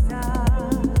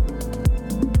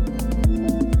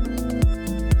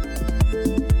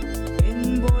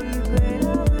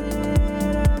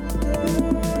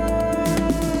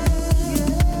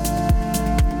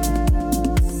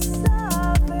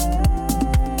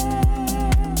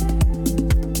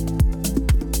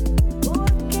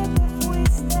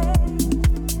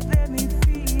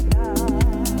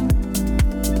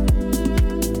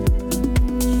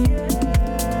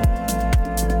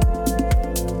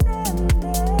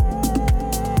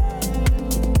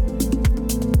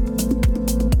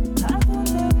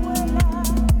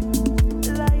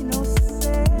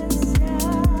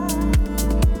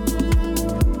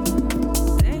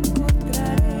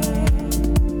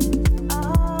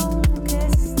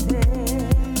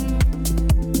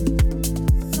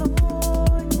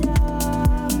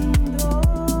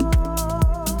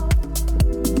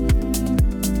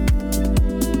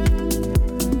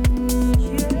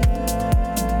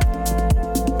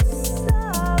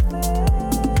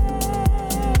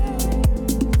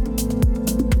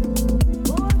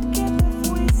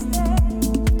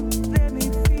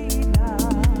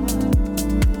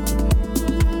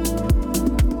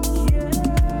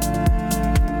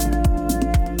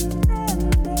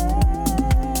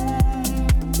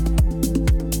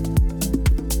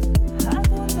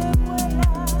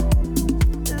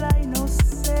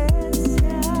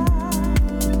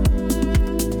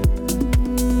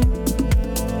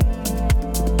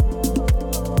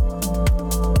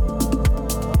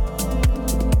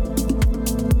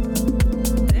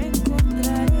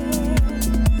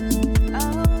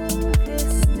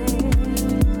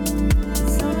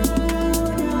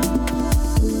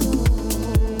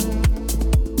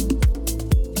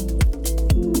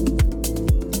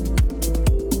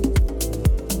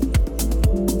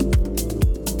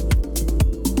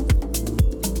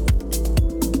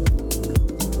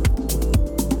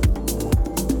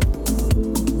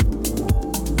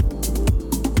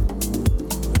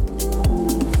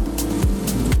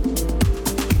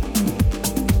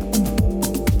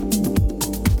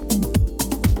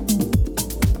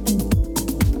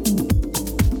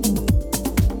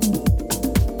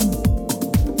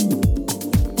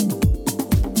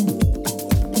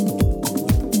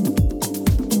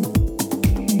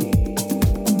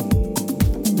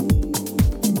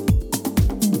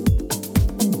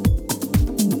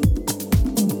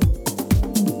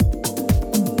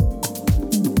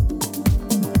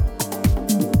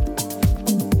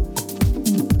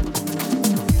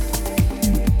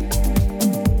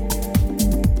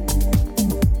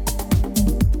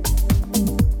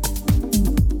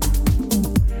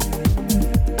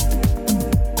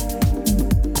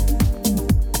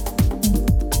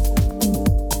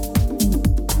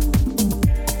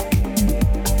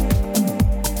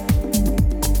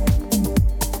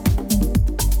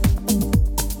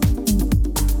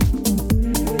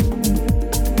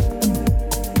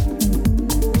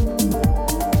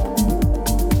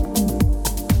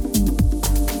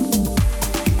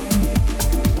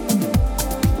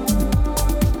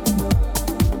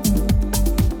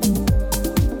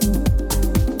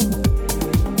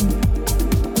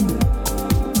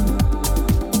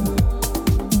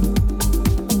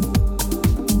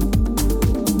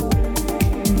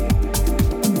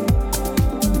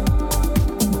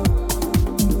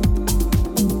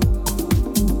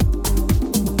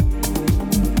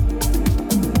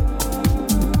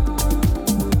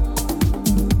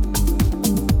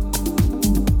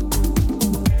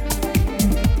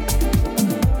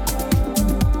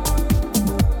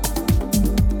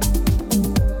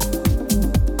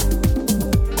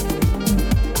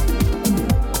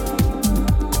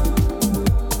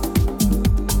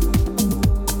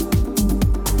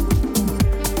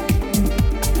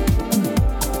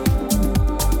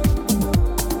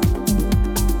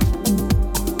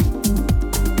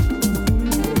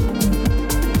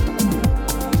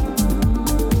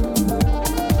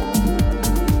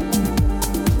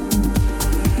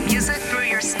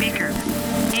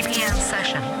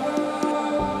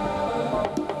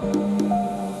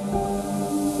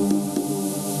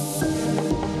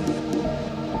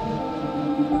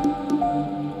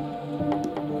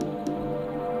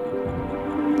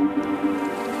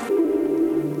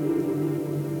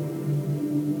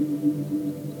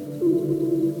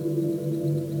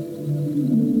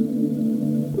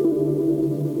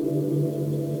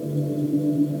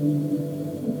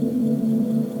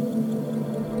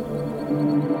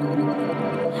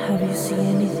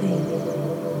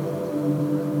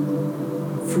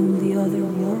from the other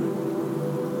world.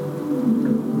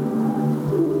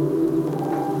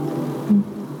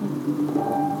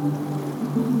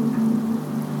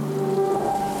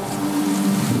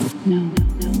 No.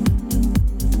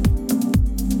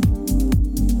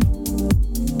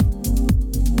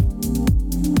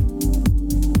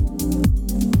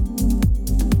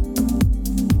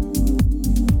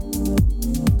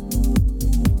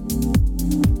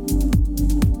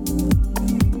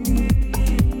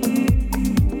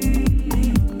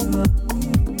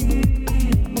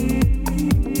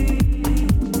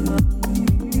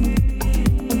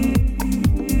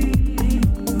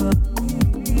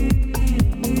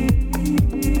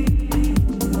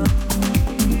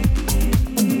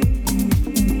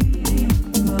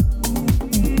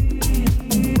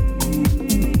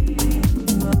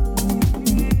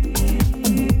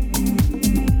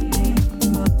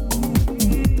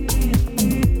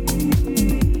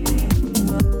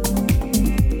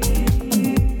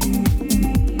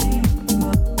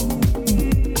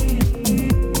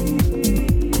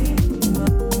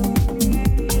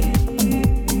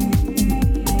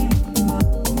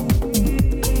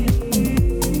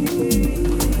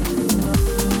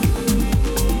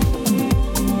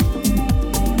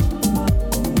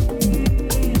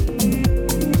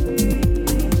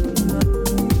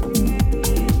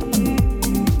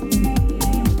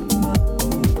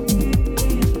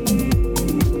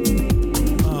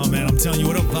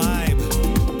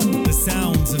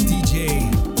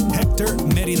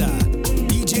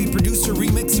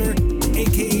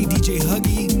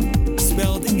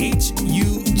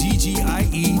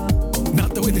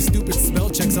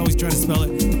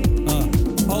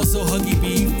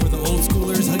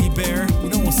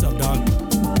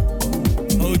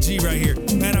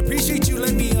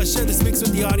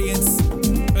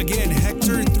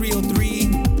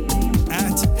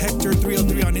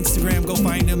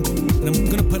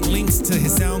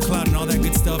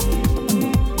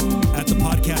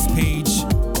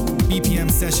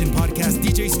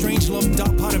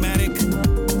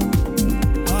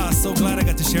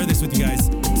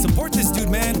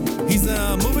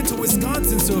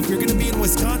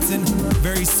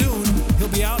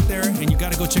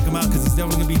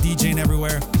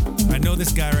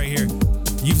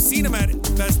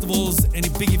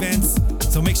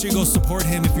 Support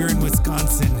him if you're in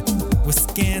Wisconsin.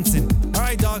 All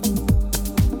right, dog.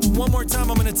 One more time,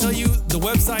 I'm going to tell you the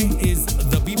website is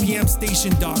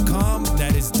thebpmstation.com.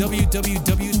 That is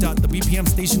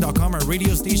www.thebpmstation.com, our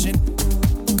radio station.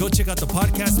 Go check out the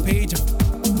podcast page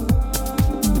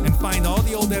and find all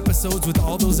the old episodes with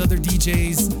all those other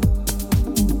DJs.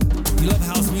 If you love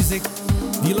house music,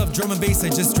 if you love drum and bass, I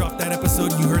just dropped that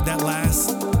episode. You heard that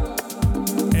last.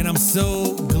 And I'm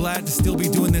so glad to still be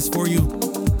doing this for you.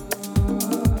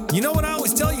 You know what I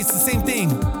always tell you? It's the same thing.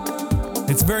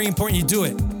 It's very important you do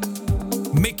it.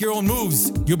 Make your own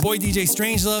moves. Your boy DJ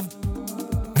Strangelove.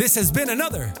 This has been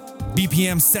another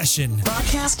BPM session.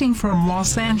 Broadcasting from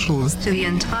Los Angeles to the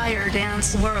entire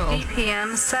dance world.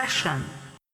 BPM session.